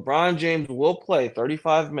it, LeBron James will play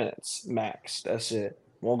 35 minutes max. That's it.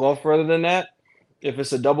 Won't go further than that. If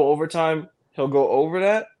it's a double overtime, he'll go over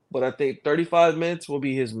that. But I think 35 minutes will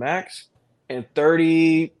be his max. And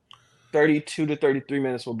 32 to 33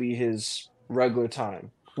 minutes will be his regular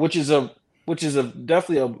time, which is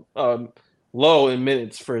definitely a low in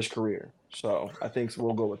minutes for his career. So I think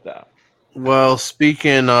we'll go with that. Well,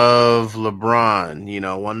 speaking of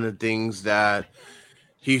LeBron, one of the things that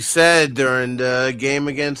he said during the game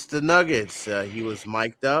against the Nuggets, he was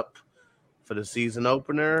mic'd up for the season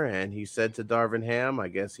opener, and he said to Darvin Ham, I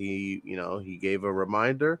guess he gave a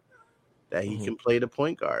reminder that he can play the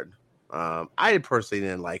point guard. I personally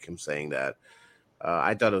didn't like him saying that.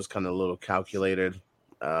 I thought it was kind of a little calculated,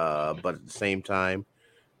 but at the same time,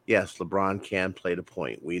 yes, LeBron can play the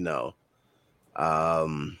point. We know. I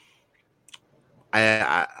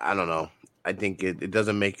don't know. I think it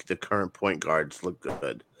doesn't make the current point guards look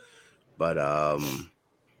good, but and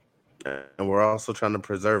we're also trying to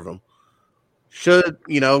preserve them.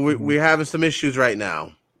 We're having some issues right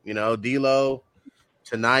now. D'Lo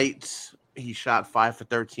tonight he shot 5 for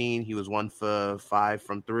 13. He was 1 for 5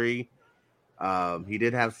 from 3. He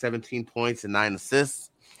did have 17 points and 9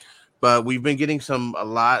 assists, but we've been getting some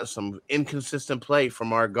inconsistent play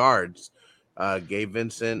from our guards, Gabe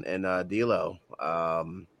Vincent and D'Lo.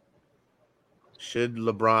 Should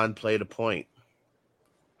LeBron play the point?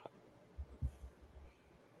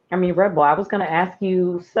 I mean, Red Bull, I was going to ask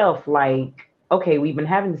you, okay, we've been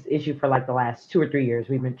having this issue for like the last 2 or 3 years.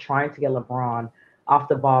 We've been trying to get LeBron off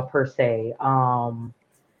the ball per se,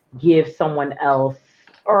 give someone else,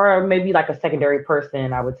 or maybe like a secondary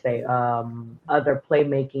person, I would say, other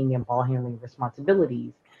playmaking and ball handling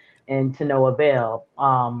responsibilities, and to no avail.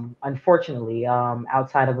 Unfortunately,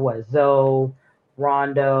 outside of Zoe,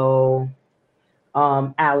 Rondo,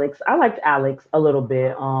 Alex. I liked Alex a little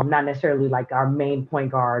bit. Not necessarily like our main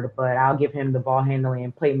point guard, but I'll give him the ball handling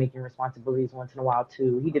and playmaking responsibilities once in a while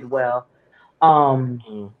too. He did well.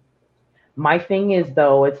 My thing is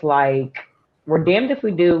though, it's like we're damned if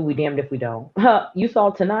we do, we damned if we don't. You saw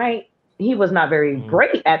tonight, he was not very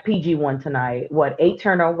great at PG1 tonight. 8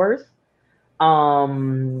 turnovers? A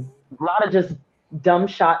lot of just dumb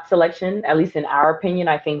shot selection, at least in our opinion.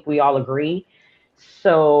 I think we all agree.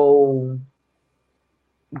 So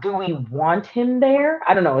do we want him there?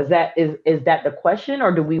 I don't know. Is that the question,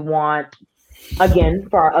 or do we want, again,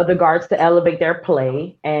 for our other guards to elevate their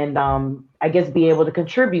play and I guess be able to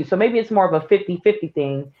contribute? So maybe it's more of a 50-50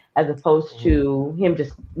 thing as opposed to him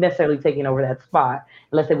just necessarily taking over that spot.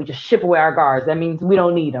 Let's say we just ship away our guards. That means we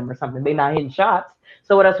don't need them or something. They're not hitting shots.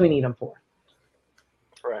 So what else we need them for?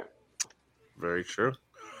 Right. Very true.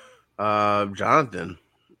 Jonathan,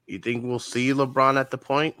 you think we'll see LeBron at the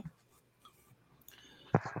point?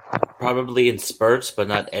 Probably in spurts, but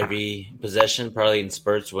not every possession. Probably in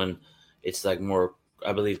spurts when it's like more,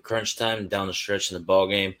 I believe, crunch time down the stretch in the ball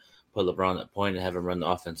game. Put LeBron at point and have him run the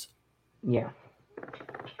offense. Yeah.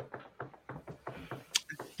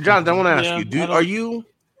 Jonathan, I want to ask you: are you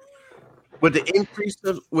with the increase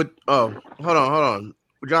of hold on,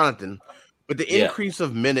 Jonathan, with the increase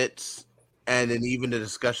of minutes and then even the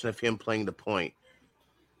discussion of him playing the point?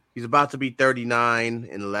 He's about to be 39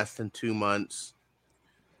 in less than 2 months.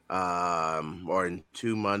 Or in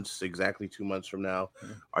 2 months, exactly 2 months from now.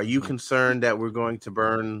 Are you concerned that we're going to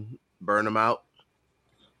burn him out?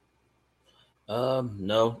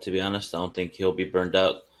 No, to be honest, I don't think he'll be burned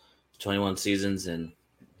out. 21 seasons, and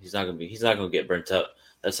he's not gonna get burnt out.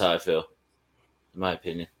 That's how I feel, in my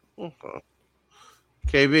opinion. Okay.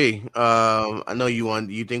 KB, I know you want.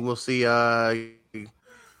 You think we'll see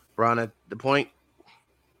Bron at the point?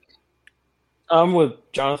 I'm with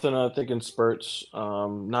Jonathan. I think in spurts,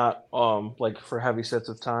 not like for heavy sets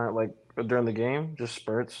of time, like during the game, just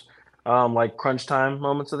spurts. Like crunch time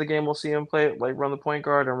moments of the game, we'll see him play, like run the point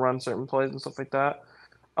guard and run certain plays and stuff like that.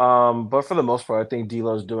 But for the most part, I think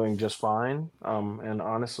D'Lo's doing just fine. And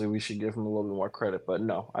honestly, we should give him a little bit more credit. But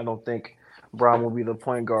no, I don't think Bron will be the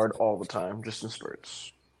point guard all the time, just in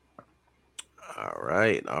spurts. All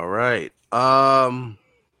right.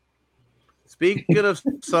 Speaking of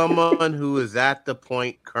someone who is at the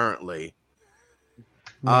point currently,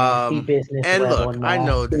 and look, I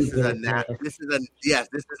know this is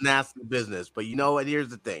nasty business, but you know what? Here's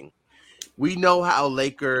the thing: we know how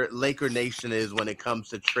Laker Nation is when it comes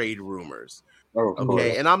to trade rumors. Oh,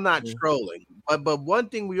 Okay, and I'm not trolling, but one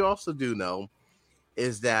thing we also do know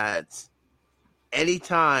is that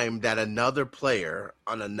anytime that another player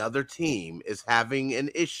on another team is having an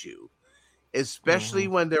issue, especially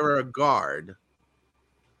when they're a guard,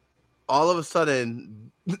 all of a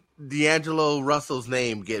sudden D'Angelo Russell's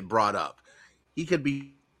name get brought up. He could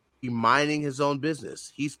be minding his own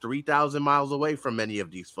business. He's 3,000 miles away from many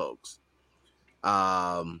of these folks.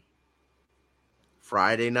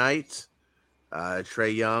 Friday night,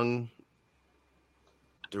 Trae Young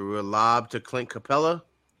threw a lob to Clint Capella.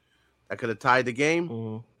 That could have tied the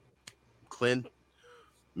game. Clint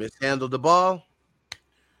mishandled the ball.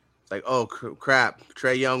 It's like, oh, crap.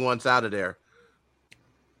 Trae Young wants out of there.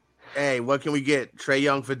 Hey, what can we get? Trae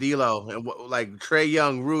Young for D'Lo. And Trae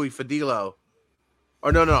Young, Rui for D'Lo.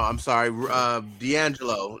 Or no, I'm sorry.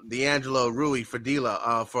 D'Angelo, Rui for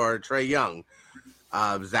D'Lo, for Trae Young.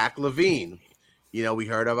 Zach LaVine. You know, we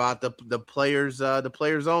heard about the players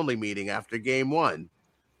only meeting after game 1.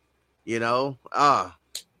 You know,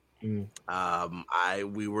 we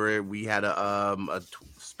had a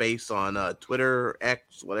space on Twitter,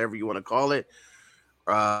 X, whatever you want to call it.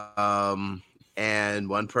 And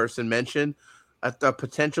one person mentioned a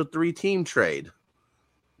potential 3-team trade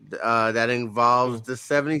that involves the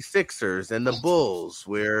 76ers and the Bulls,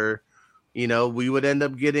 where, you know, we would end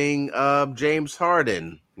up getting James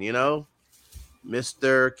Harden, you know,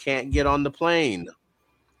 Mr. Can't Get on the Plane.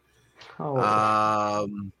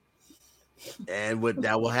 And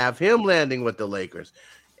that will have him landing with the Lakers.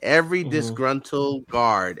 Every disgruntled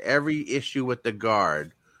guard, every issue with the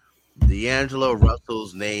guard, D'Angelo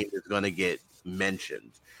Russell's name is going to get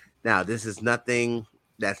mentioned. Now, this is nothing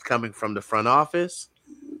that's coming from the front office,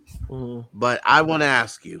 but I want to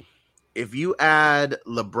ask you, if you add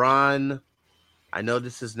LeBron, I know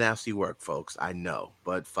this is nasty work, folks. I know,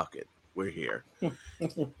 but fuck it. We're here.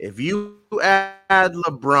 If you add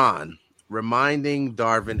LeBron, reminding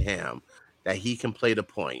Darvin Ham that he can play the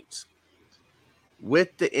point,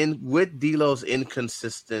 with D'Lo's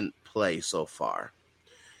inconsistent play so far,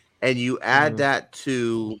 and you add that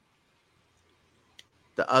to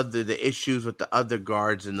the issues with the other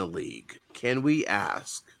guards in the league, can we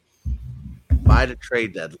ask, by the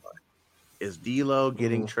trade deadline, is D'Lo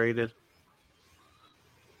getting traded?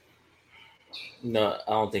 No,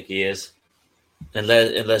 I don't think he is,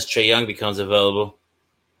 unless Trae Young becomes available.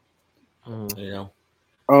 You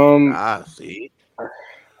know. See.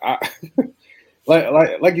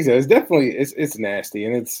 Like you said, it's definitely it's nasty,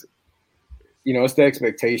 and it's, you know, it's the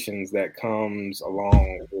expectations that comes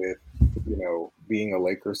along with, you know, being a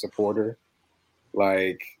Laker supporter.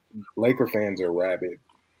 Like, Laker fans are rabid,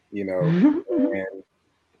 you know,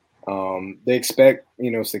 and they expect, you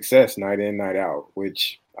know, success night in, night out,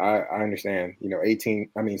 which I understand. You know,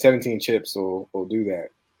 17 chips will do that,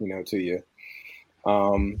 you know, to you.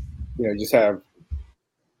 You know, just have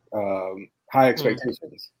high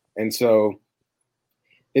expectations, and so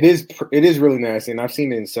it is really nasty. And I've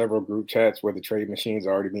seen it in several group chats where the trade machine's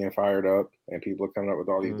already being fired up, and people are coming up with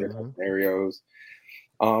all these different scenarios.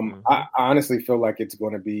 I honestly feel like it's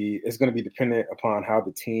going to be dependent upon how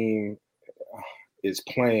the team is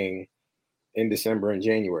playing in December and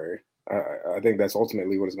January. I think that's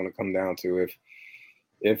ultimately what it's going to come down to.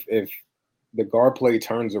 If the guard play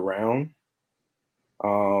turns around,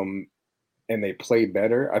 and they play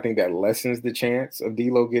better, I think that lessens the chance of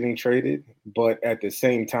D'Lo getting traded. But at the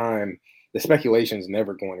same time, the speculation is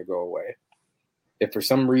never going to go away. If for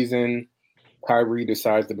some reason Kyrie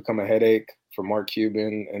decides to become a headache for Mark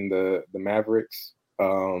Cuban and the Mavericks,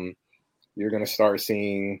 you're going to start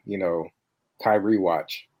seeing, you know, Kyrie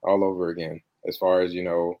watch all over again, as far as, you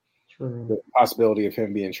know, the possibility of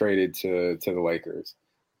him being traded to the Lakers.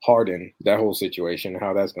 Harden, that whole situation,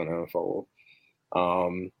 how that's going to unfold.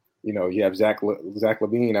 You know, you have Zach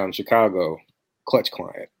LaVine out in Chicago, clutch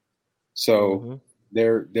client. So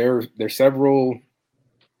there's several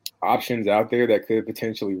options out there that could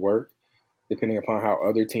potentially work, depending upon how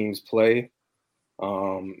other teams play,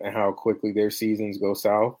 and how quickly their seasons go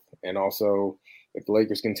south. And also, if the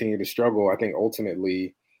Lakers continue to struggle, I think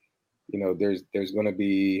ultimately, you know, there's going to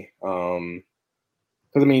be because,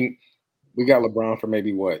 I mean, we got LeBron for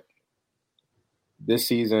maybe this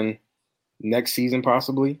season, next season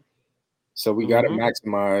possibly. So we got to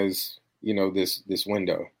maximize, you know, this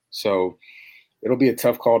window. So it'll be a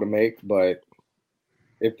tough call to make, but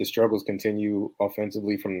if the struggles continue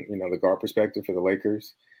offensively from, you know, the guard perspective for the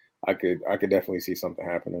Lakers, I could definitely see something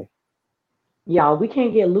happening. Y'all, we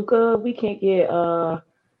can't get Luka. We can't get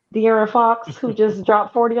De'Aaron Fox, who just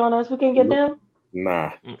dropped 40 on us. We can't get them.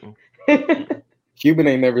 Nah. Cuban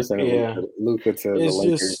ain't never sent Yeah. Luka to It's the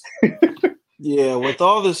Lakers. just yeah, with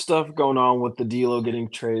all this stuff going on with the D'Lo getting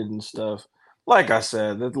traded and stuff, like I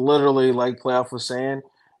said, that literally, like Playoff was saying,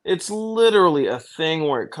 it's literally a thing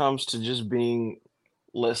where it comes to just being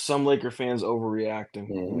some Laker fans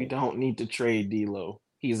overreacting. We don't need to trade D'Lo.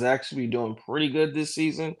 He's actually doing pretty good this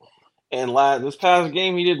season, and this past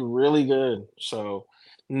game he did really good. So,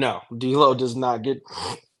 no, D'Lo does not get.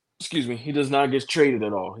 Excuse me, he does not get traded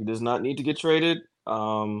at all. He does not need to get traded.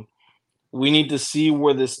 We need to see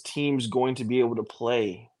where this team's going to be able to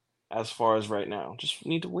play as far as right now. Just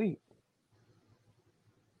need to wait.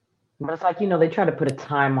 But it's like, they try to put a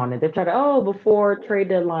time on it. They try to, before trade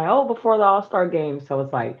deadline, before the All-Star game. So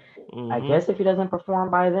it's like, I guess if he doesn't perform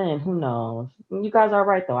by then, who knows? You guys are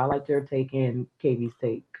right, though. I like your take and KB's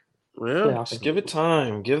take. Yeah, just give it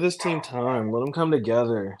time. Give this team time. Let them come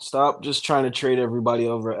together. Stop just trying to trade everybody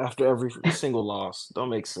over after every single loss. Don't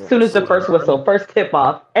make sense. As soon as the first whistle, first tip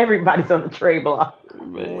off, everybody's on the trade block.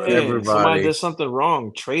 Man, somebody did something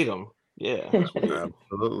wrong. Trade them. Yeah.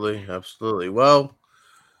 Absolutely. Well,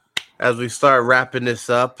 as we start wrapping this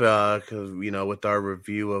up, because with our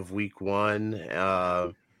review of Week 1,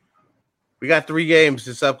 we got 3 games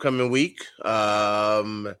this upcoming week.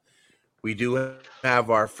 We do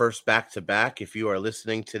have our first back-to-back. If you are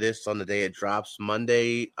listening to this on the day it drops,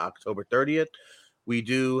 Monday, October 30th, we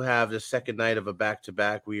do have the second night of a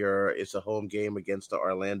back-to-back. It's a home game against the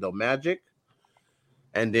Orlando Magic,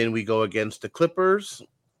 and then we go against the Clippers,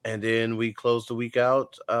 and then we close the week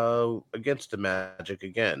out against the Magic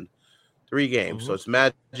again. 3 games. So it's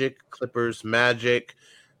Magic, Clippers, Magic.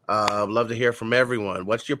 Love to hear from everyone.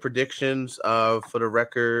 What's your predictions for the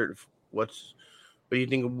record? What do you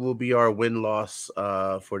think will be our win-loss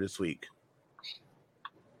for this week?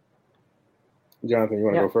 Jonathan, you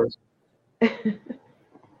want to go first?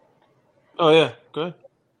 Oh, yeah. Good.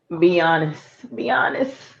 Be honest.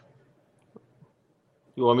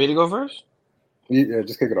 You want me to go first? Yeah,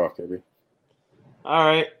 just kick it off, baby. All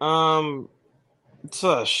right.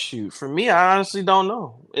 Shoot. For me, I honestly don't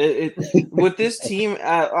know. With this team,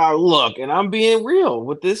 look, and I'm being real.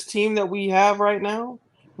 With this team that we have right now,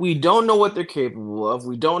 we don't know what they're capable of.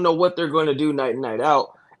 We don't know what they're going to do night in, night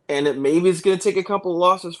out. And maybe it's going to take a couple of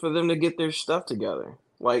losses for them to get their stuff together.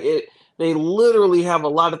 They literally have a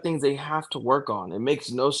lot of things they have to work on. It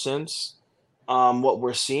makes no sense what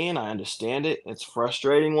we're seeing. I understand it. It's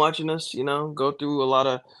frustrating watching us, go through a lot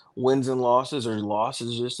of wins and losses or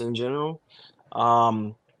losses just in general.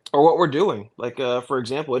 Or what we're doing. For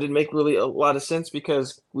example, it didn't make really a lot of sense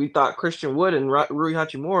because we thought Christian Wood and Rui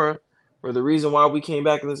Hachimura were the reason why we came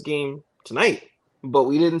back in this game tonight. But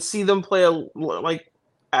we didn't see them play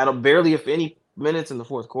barely if any minutes in the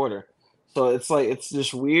fourth quarter. So it's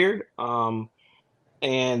just weird.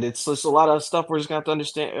 And it's just a lot of stuff we're just going to have to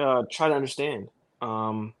understand, try to understand.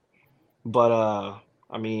 I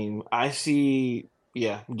see,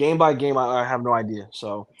 game by game, I have no idea.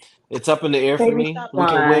 So it's up in the air for me. We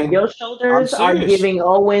can win. Your shoulders are giving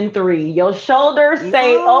 0-3. Your shoulders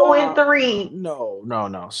say 0-3.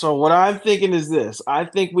 No. So what I'm thinking is this. I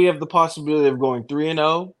think we have the possibility of going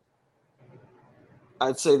 3-0.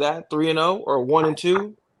 I'd say that 3-0 or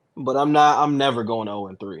 1-2, but I'm never going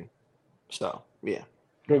 0-3. So yeah.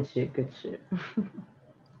 Good shit.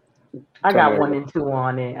 I got 1-2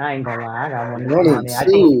 on it. I ain't gonna lie. I got 1-2 on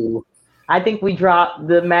it. I think we dropped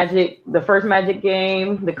the first Magic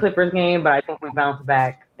game, the Clippers game, but I think we bounced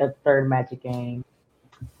back the third Magic game.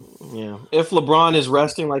 Yeah. If LeBron is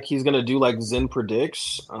resting like he's going to do like Zen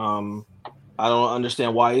predicts, I don't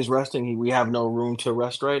understand why he's resting. We have no room to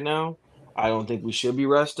rest right now. I don't think we should be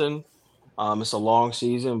resting. It's a long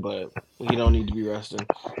season, but he don't need to be resting.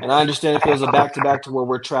 And I understand if there's a back-to-back to where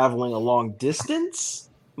we're traveling a long distance,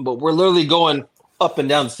 but we're literally going up and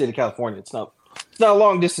down the state of California. It's not a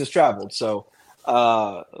long distance traveled. So,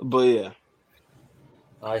 but yeah.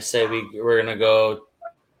 I say we're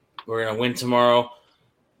gonna win tomorrow.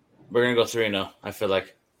 We're gonna go 3-0. I feel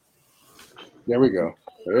like. There we go.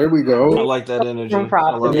 I like that energy. I'm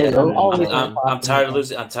tired of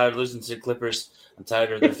losing. I'm tired of losing to the Clippers. I'm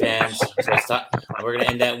tired of their fans. So we're gonna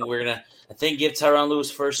end that. I think give Tyronn Lue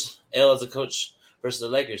first L as a coach versus the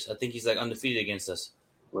Lakers. I think he's undefeated against us.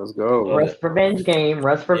 Let's go. Rust revenge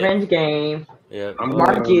game. Yeah.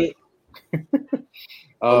 Mark it.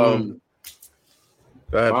 Go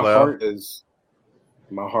ahead,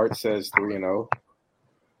 my heart says 3-0.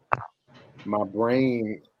 My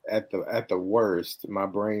brain at the worst, my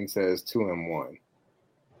brain says 2-1.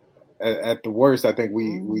 At the worst, I think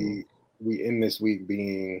we end this week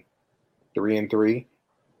being 3-3,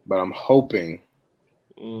 but I'm hoping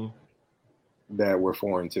that we're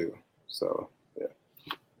 4-2. So yeah.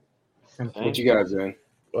 What you got, Jen?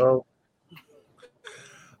 Well,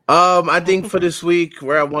 I think for this week,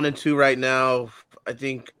 we're at 1-2 right now. I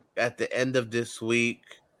think at the end of this week,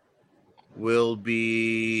 we'll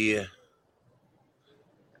be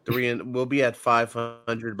we'll be at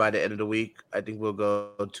 500 by the end of the week. I think we'll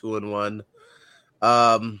go 2-1.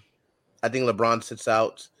 I think LeBron sits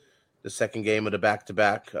out the second game of the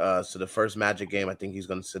back-to-back. So the first Magic game, I think he's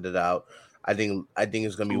going to sit it out. I think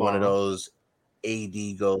it's going to be one of those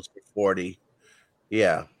AD goes for 40.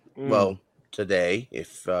 Yeah. Well, today,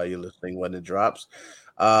 if you're listening when it drops.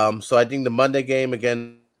 So I think the Monday game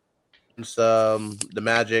against the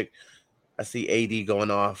Magic, I see AD going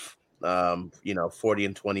off, 40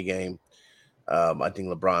 and 20 game. I think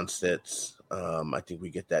LeBron sits. I think we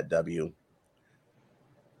get that W.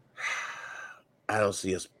 I don't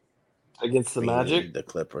see us against the Magic, the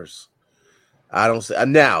Clippers. I don't see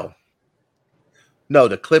now. No,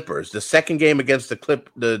 the Clippers. The second game against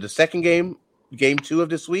the second game 2 of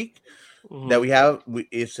this week that we have,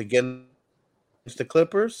 it's against the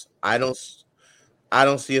Clippers. I don't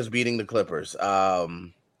see us beating the Clippers.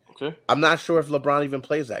 Okay. I'm not sure if LeBron even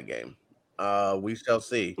plays that game. We shall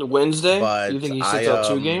see. Wednesday? But you think he sits out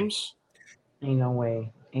 2 games? Ain't no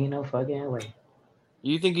way. Ain't no fucking way.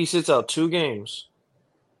 You think he sits out 2 games?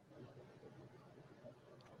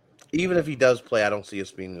 Even if he does play, I don't see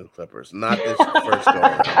us beating the Clippers. Not this first go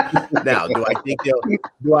around. Now, do I think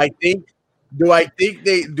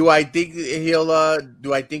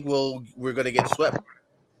we're gonna get swept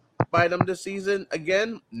by them this season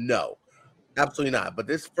again? No, absolutely not. But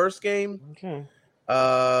this first game, okay.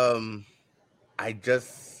 I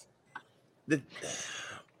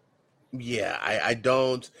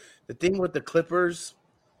don't. The thing with the Clippers,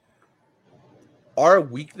 our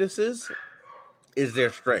weaknesses is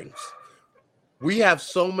their strengths. We have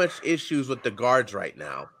so much issues with the guards right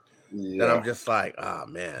now that I'm just like,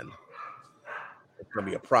 man, it's gonna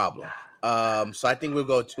be a problem. So I think we'll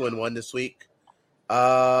go 2-1 this week.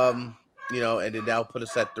 And then that'll put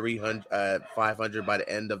us at 500 by the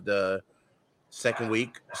end of the second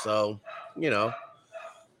week. So,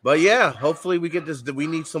 but yeah, hopefully we get this. We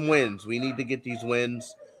need some wins. We need to get these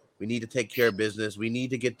wins. We need to take care of business. We need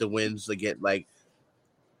to get the wins to get like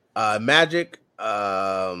Magic.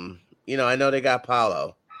 I know they got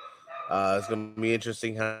Paolo. It's going to be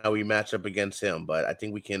interesting how we match up against him, but I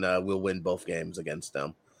think we can. We'll win both games against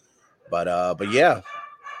them. But yeah,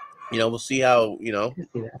 we'll see how.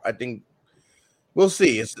 I think we'll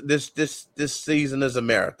see. It's this season is a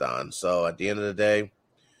marathon, so at the end of the day,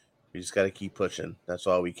 we just got to keep pushing. That's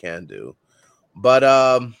all we can do. But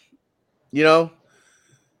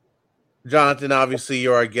Jonathan, obviously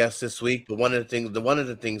you're our guest this week, but one of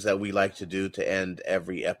the things that we like to do to end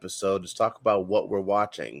every episode is talk about what we're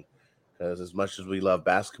watching. Because as much as we love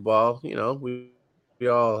basketball, we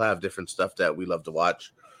all have different stuff that we love to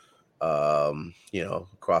watch.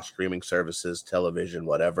 Across streaming services, television,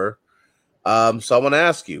 whatever. So I want to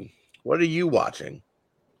ask you, what are you watching?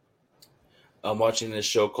 I'm watching this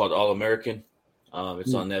show called All American.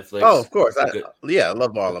 It's on Netflix. Oh, of course. I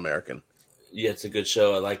love All American. Yeah, it's a good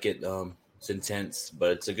show. I like it. It's intense,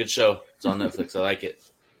 but it's a good show. It's on Netflix. I like it.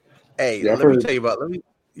 Hey, let me tell you about.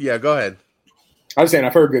 Yeah, go ahead. I was saying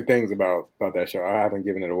I've heard good things about that show. I haven't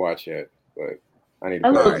given it a watch yet, but I need to.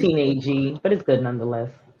 A little teenagey, but it's good nonetheless.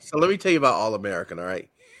 So let me tell you about All American. All right,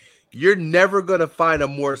 you're never gonna find a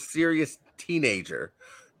more serious teenager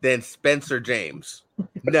than Spencer James.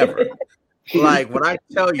 Never. Like when I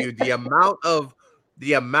tell you the amount of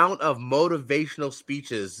motivational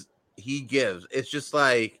speeches he gives, it's just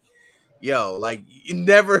like, you'll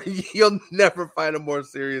never find a more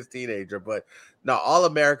serious teenager. But no, All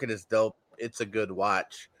American is dope. It's a good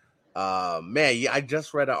watch. I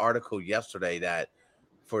just read an article yesterday that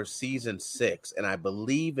for season 6, and I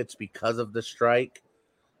believe it's because of the strike,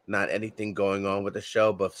 not anything going on with the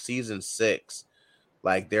show, but season 6,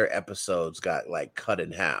 like their episodes got like cut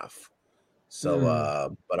in half.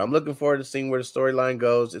 So, but I'm looking forward to seeing where the storyline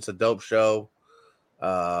goes. It's a dope show.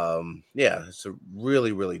 It's a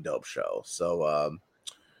really, really dope show. So,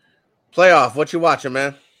 playoff, what you watching,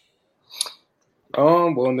 man?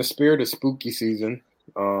 Well, in the spirit of spooky season,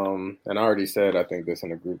 and I already said I think this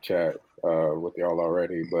in a group chat with y'all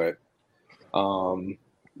already, but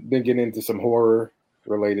been getting into some horror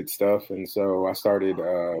related stuff, and so I started.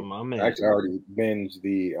 Actually, I already binged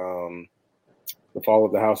the Fall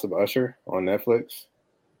of the House of Usher on Netflix.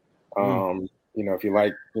 If you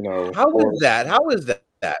like, how is that?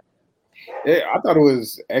 Yeah, I thought it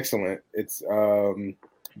was excellent. It's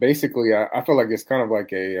basically, I feel like it's kind of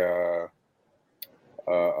like a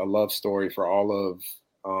love story for all of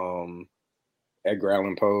Edgar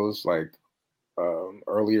Allan Poe's like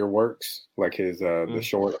earlier works, like his the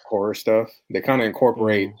short horror stuff. They kind of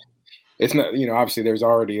incorporate. It's not, obviously there's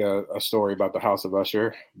already a story about the House of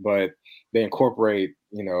Usher, but they incorporate,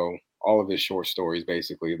 all of his short stories,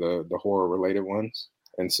 basically the horror related ones.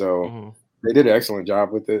 And so they did an excellent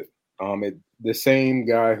job with it. The same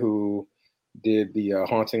guy who did the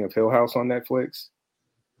Haunting of Hill House on Netflix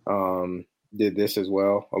did this as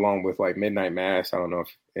well, along with like Midnight Mass. I don't know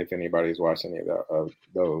if anybody's watched any of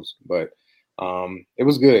those, but it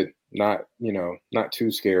was good. Not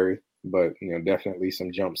too scary, but definitely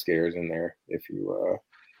some jump scares in there if you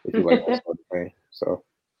like that sort of thing. So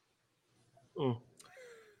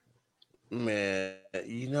man,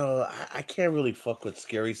 I can't really fuck with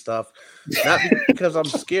scary stuff, not because I'm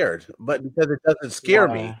scared, but because it doesn't scare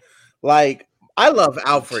me. Like, I love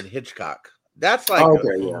Alfred Hitchcock. That's like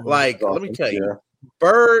like let me tell you,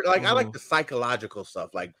 Bird. Like, I like the psychological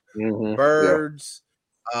stuff, like Birds,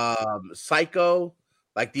 Psycho,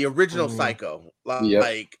 like the original Psycho.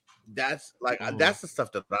 Like that's the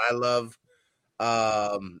stuff that I love.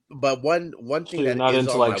 But one thing so that not is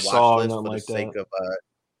into on like my watch Saw list and for the like sake that. of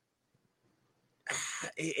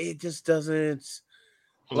it just doesn't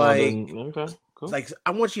like. Okay, cool. Like,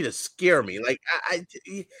 I want you to scare me. Like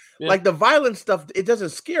like the violent stuff, it doesn't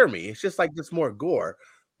scare me. It's just like just more gore.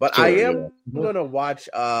 But I am gonna watch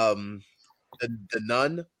the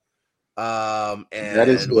Nun and that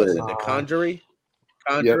is was good. it the Conjuring?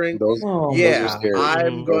 Yep, those are scary.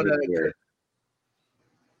 I'm gonna.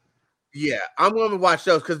 Yeah, I'm gonna watch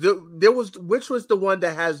those because there was which was the one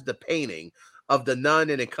that has the painting of the nun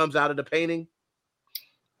and it comes out of the painting.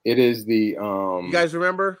 It is the You guys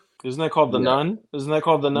remember? Isn't that called the Nun? Isn't that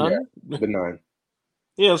called the Nun? Yeah, the Nun.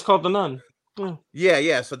 Yeah, it's called the Nun.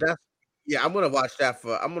 Yeah. So that's I'm gonna watch that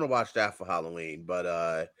for Halloween. But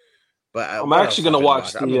I'm actually gonna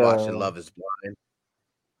watch I'm watching Love Is Blind.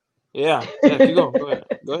 Yeah, keep going.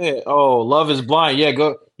 Go ahead. Oh, Love Is Blind. Yeah,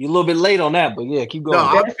 go. You're a little bit late on that, but yeah, keep going. No,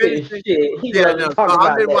 I'm finishing. I've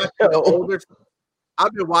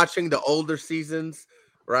been watching the older seasons.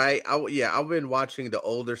 Right? I've been watching the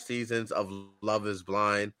older seasons of Love Is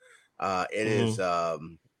Blind. It is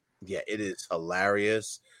it is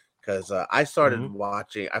hilarious because I started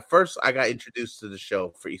watching. I got introduced to the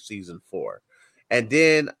show for season 4, and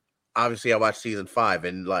then obviously I watched season 5,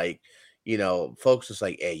 and like folks was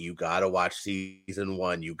like, "Hey, you gotta watch season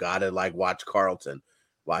 1. You gotta like watch Carlton.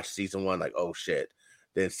 Watch season 1." Like, oh shit.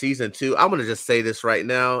 Then season 2. I'm gonna just say this right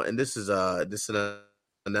now, and this is an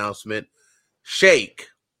announcement. Shake,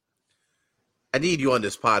 I need you on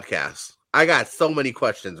this podcast. I got so many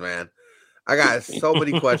questions, man. I got so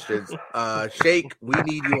many questions. Shake, we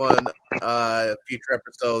need you on future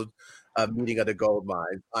episodes of Meeting of the Gold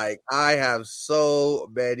Mine. Like, I have so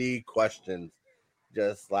many questions.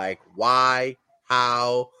 Just like why,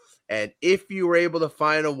 how, and if you were able to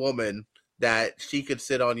find a woman that she could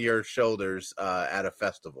sit on your shoulders at a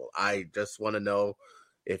festival. I just want to know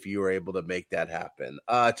if you were able to make that happen.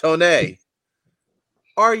 Tone,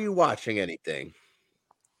 are you watching anything?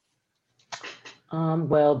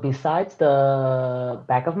 Well, besides the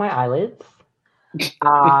back of my eyelids,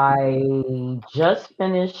 I just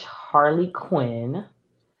finished Harley Quinn,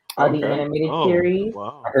 the animated series.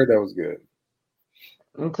 Wow. I heard that was good.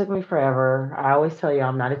 It took me forever. I always tell you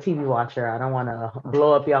I'm not a TV watcher. I don't want to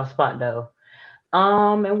blow up y'all spot though.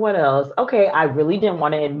 And what else? Okay, I really didn't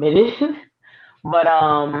want to admit it, but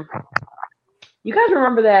you guys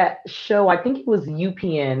remember that show? I think it was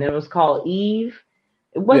UPN. It was called Eve.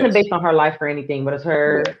 It wasn't based on her life or anything, but it's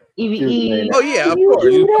her Eve. Oh yeah, of course.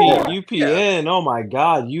 UPN. Oh my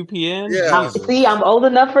God, UPN. Yeah. See, I'm old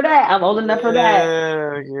enough for that.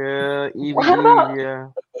 Yeah.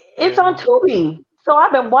 It's on Tubi. So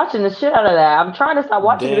I've been watching the shit out of that. I'm trying to stop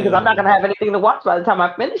watching it because I'm not gonna have anything to watch by the time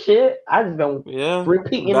I finish it. I just been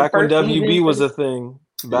repeating. Back when the first WB season. was a thing.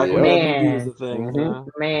 WB was a thing.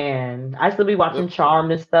 Man, I still be watching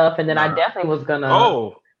Charmed and stuff, and then I definitely was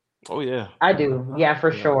gonna. Oh yeah. I do. Yeah,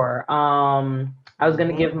 for sure. I was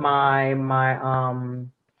gonna give my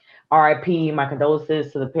RIP, my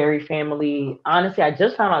condolences to the Perry family. Honestly, I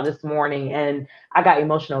just found out this morning and I got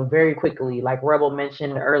emotional very quickly. Like Rebel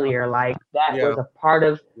mentioned earlier, like that was a part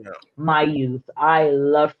of my youth. I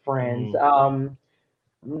love Friends.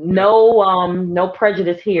 No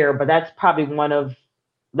prejudice here, but that's probably one of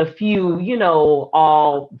the few,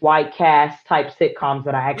 all white cast type sitcoms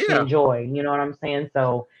that I actually enjoy. You know what I'm saying?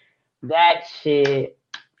 So that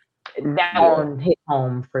one hit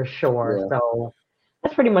home for sure. Yeah. So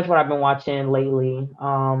that's pretty much what I've been watching lately.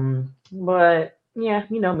 But yeah,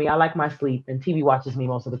 you know me, I like my sleep, and TV watches me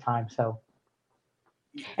most of the time. So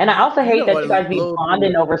And I also You hate know that what you guys be blows me?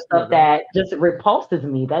 bonding over stuff that just repulses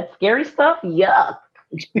me. That scary stuff, yuck.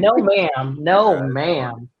 No, ma'am. No, It's funny.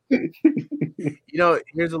 ma'am.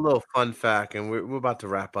 Here's a little fun fact, and we're about to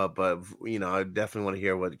wrap up, but I definitely want to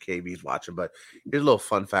hear what KB's watching. But here's a little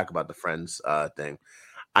fun fact about the Friends thing.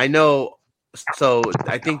 I know. So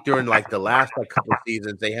I think during like the last couple of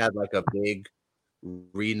seasons, they had like a big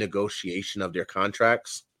renegotiation of their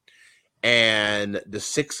contracts, and the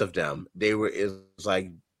six of them, it was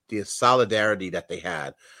like the solidarity that they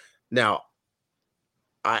had. Now,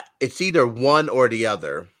 it's either one or the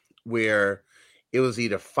other, where it was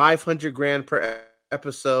either 500 grand per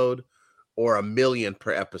episode or $1 million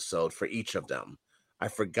per episode for each of them. I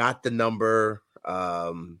forgot the number.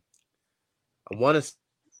 I want to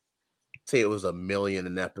say it was $1 million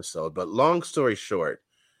an episode, but long story short,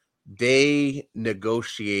 they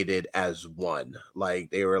negotiated as one.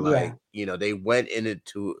 Like they were like, they went in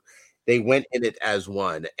it as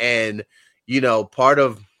one. And, part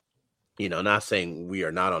of, not saying we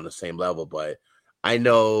are not on the same level, but I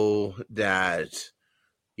know that,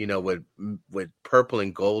 with Purple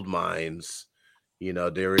and Gold Mines,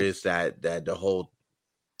 there is that the whole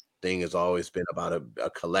thing has always been about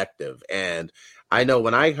a collective. And I know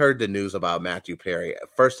when I heard the news about Matthew Perry,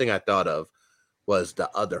 first thing I thought of was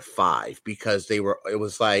the other five, because it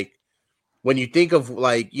was like, when you think of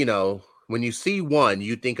like, when you see one,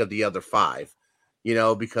 you think of the other five,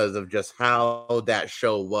 because of just how that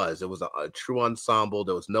show was. It was a true ensemble.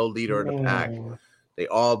 There was no leader of the pack. They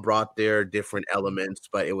all brought their different elements,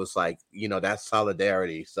 but it was like, that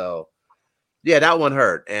solidarity. So yeah, that one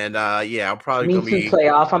hurt. And I'm probably Me gonna too, be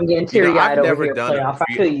playoff. I'm getting teary eyed over here, playoff.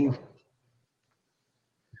 I feel you.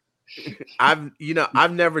 I've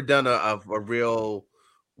never done a real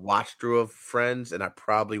watch through of Friends, and I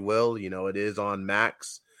probably will. It is on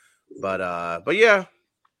Max, but yeah.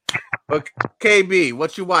 But KB,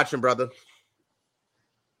 what you watching, brother?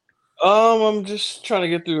 I'm just trying to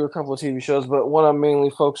get through a couple of TV shows, but what I'm mainly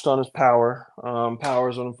focused on is Power. Power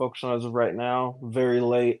is what I'm focused on as of right now. Very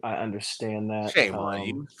late, I understand that. Shame on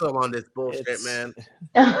you. Still on this bullshit, man.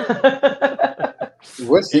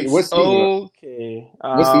 What season? Okay.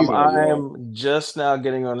 What season are you I on? am just now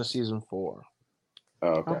getting on to season 4. Oh,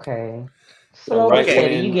 okay. Okay. So Slowly right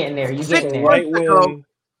steady. when- You getting there. You Six getting there. months Right ago, when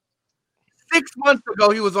 6 months ago,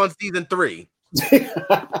 he was on season 3.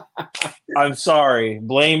 I'm sorry,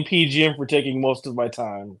 blame PGM for taking most of my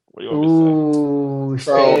time. What do you want me to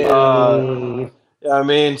say? Ooh, shade. I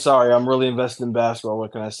mean, sorry, I'm really invested in basketball.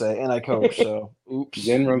 What can I say? And I coach, so oops.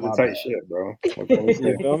 Jen runs a my tight bad. ship, bro. What can we say?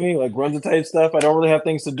 You feel me? Like runs the tight stuff. I don't really have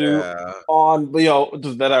things to do Yeah. on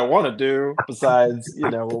that I want to do besides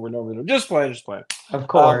what we're normally doing. Just playing. Of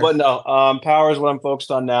course. But no, Power is what I'm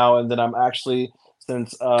focused on now, and then I'm actually,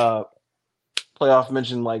 since playoff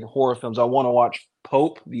mentioned like horror films, I want to watch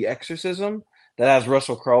Pope: The Exorcism. That has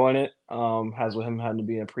Russell Crowe in it. Has with him having to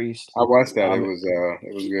be a priest. I watched that. It was good.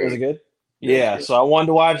 Was it good? Yeah. So I wanted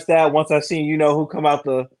to watch that. Once I seen who come out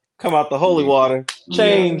the holy water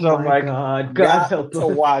change. Oh I'm my like, God got help to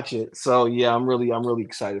us. watch it. So yeah, I'm really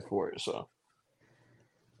excited for it. So.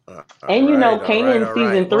 And Kanan all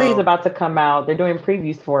season right. 3 is Well, about to come out. They're doing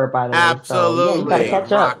previews for it, by the way. absolutely. So, you gotta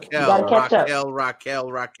catch up. You gotta catch up.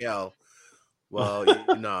 Raquel. Well,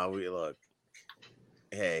 we look.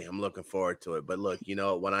 Hey, I'm looking forward to it. But look,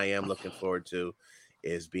 what I am looking forward to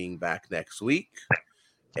is being back next week.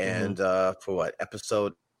 And for what?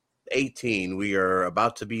 Episode 18, we are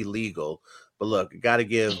about to be legal. But look, got to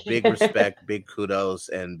give big respect, big kudos,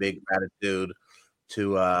 and big gratitude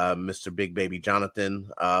to Mr. Big Baby Jonathan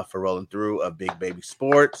for rolling through of Big Baby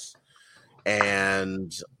Sports.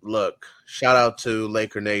 And look, shout out to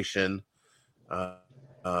Laker Nation.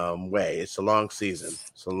 It's a long season.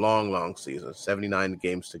 It's a long season. 79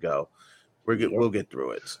 games to go. We'll get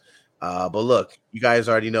through it. But look, you guys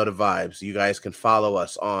already know the vibes. You guys can follow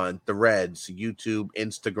us on Threads, YouTube,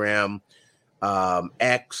 Instagram,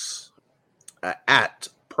 X, at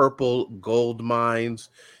Purple Gold Mines.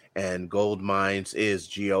 And Gold Mines is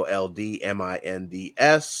GOLDMINDS.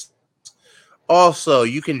 Also,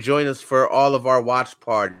 you can join us for all of our watch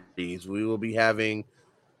parties. We will be having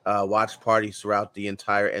watch parties throughout the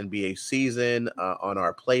entire NBA season on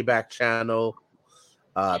our playback channel,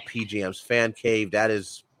 PGM's Fan Cave. That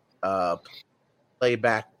is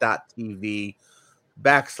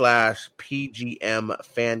playback.tv/PGM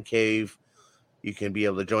Fan Cave. You can be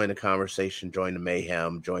able to join the conversation, join the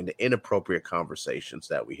mayhem, join the inappropriate conversations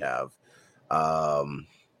that we have.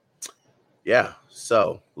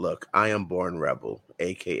 So look, I am Born Rebel,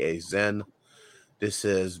 aka Zen. This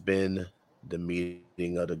has been the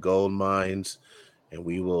meeting of the Gold Mines, and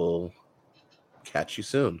we will catch you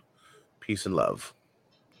soon. Peace and love.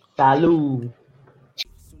 Salud.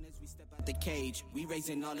 The cage, we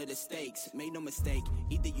raising all of the stakes. Made no mistake,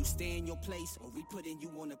 either you stay in your place or we putting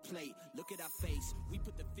you on a plate. Look at our face, we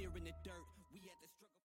put the fear in the dirt.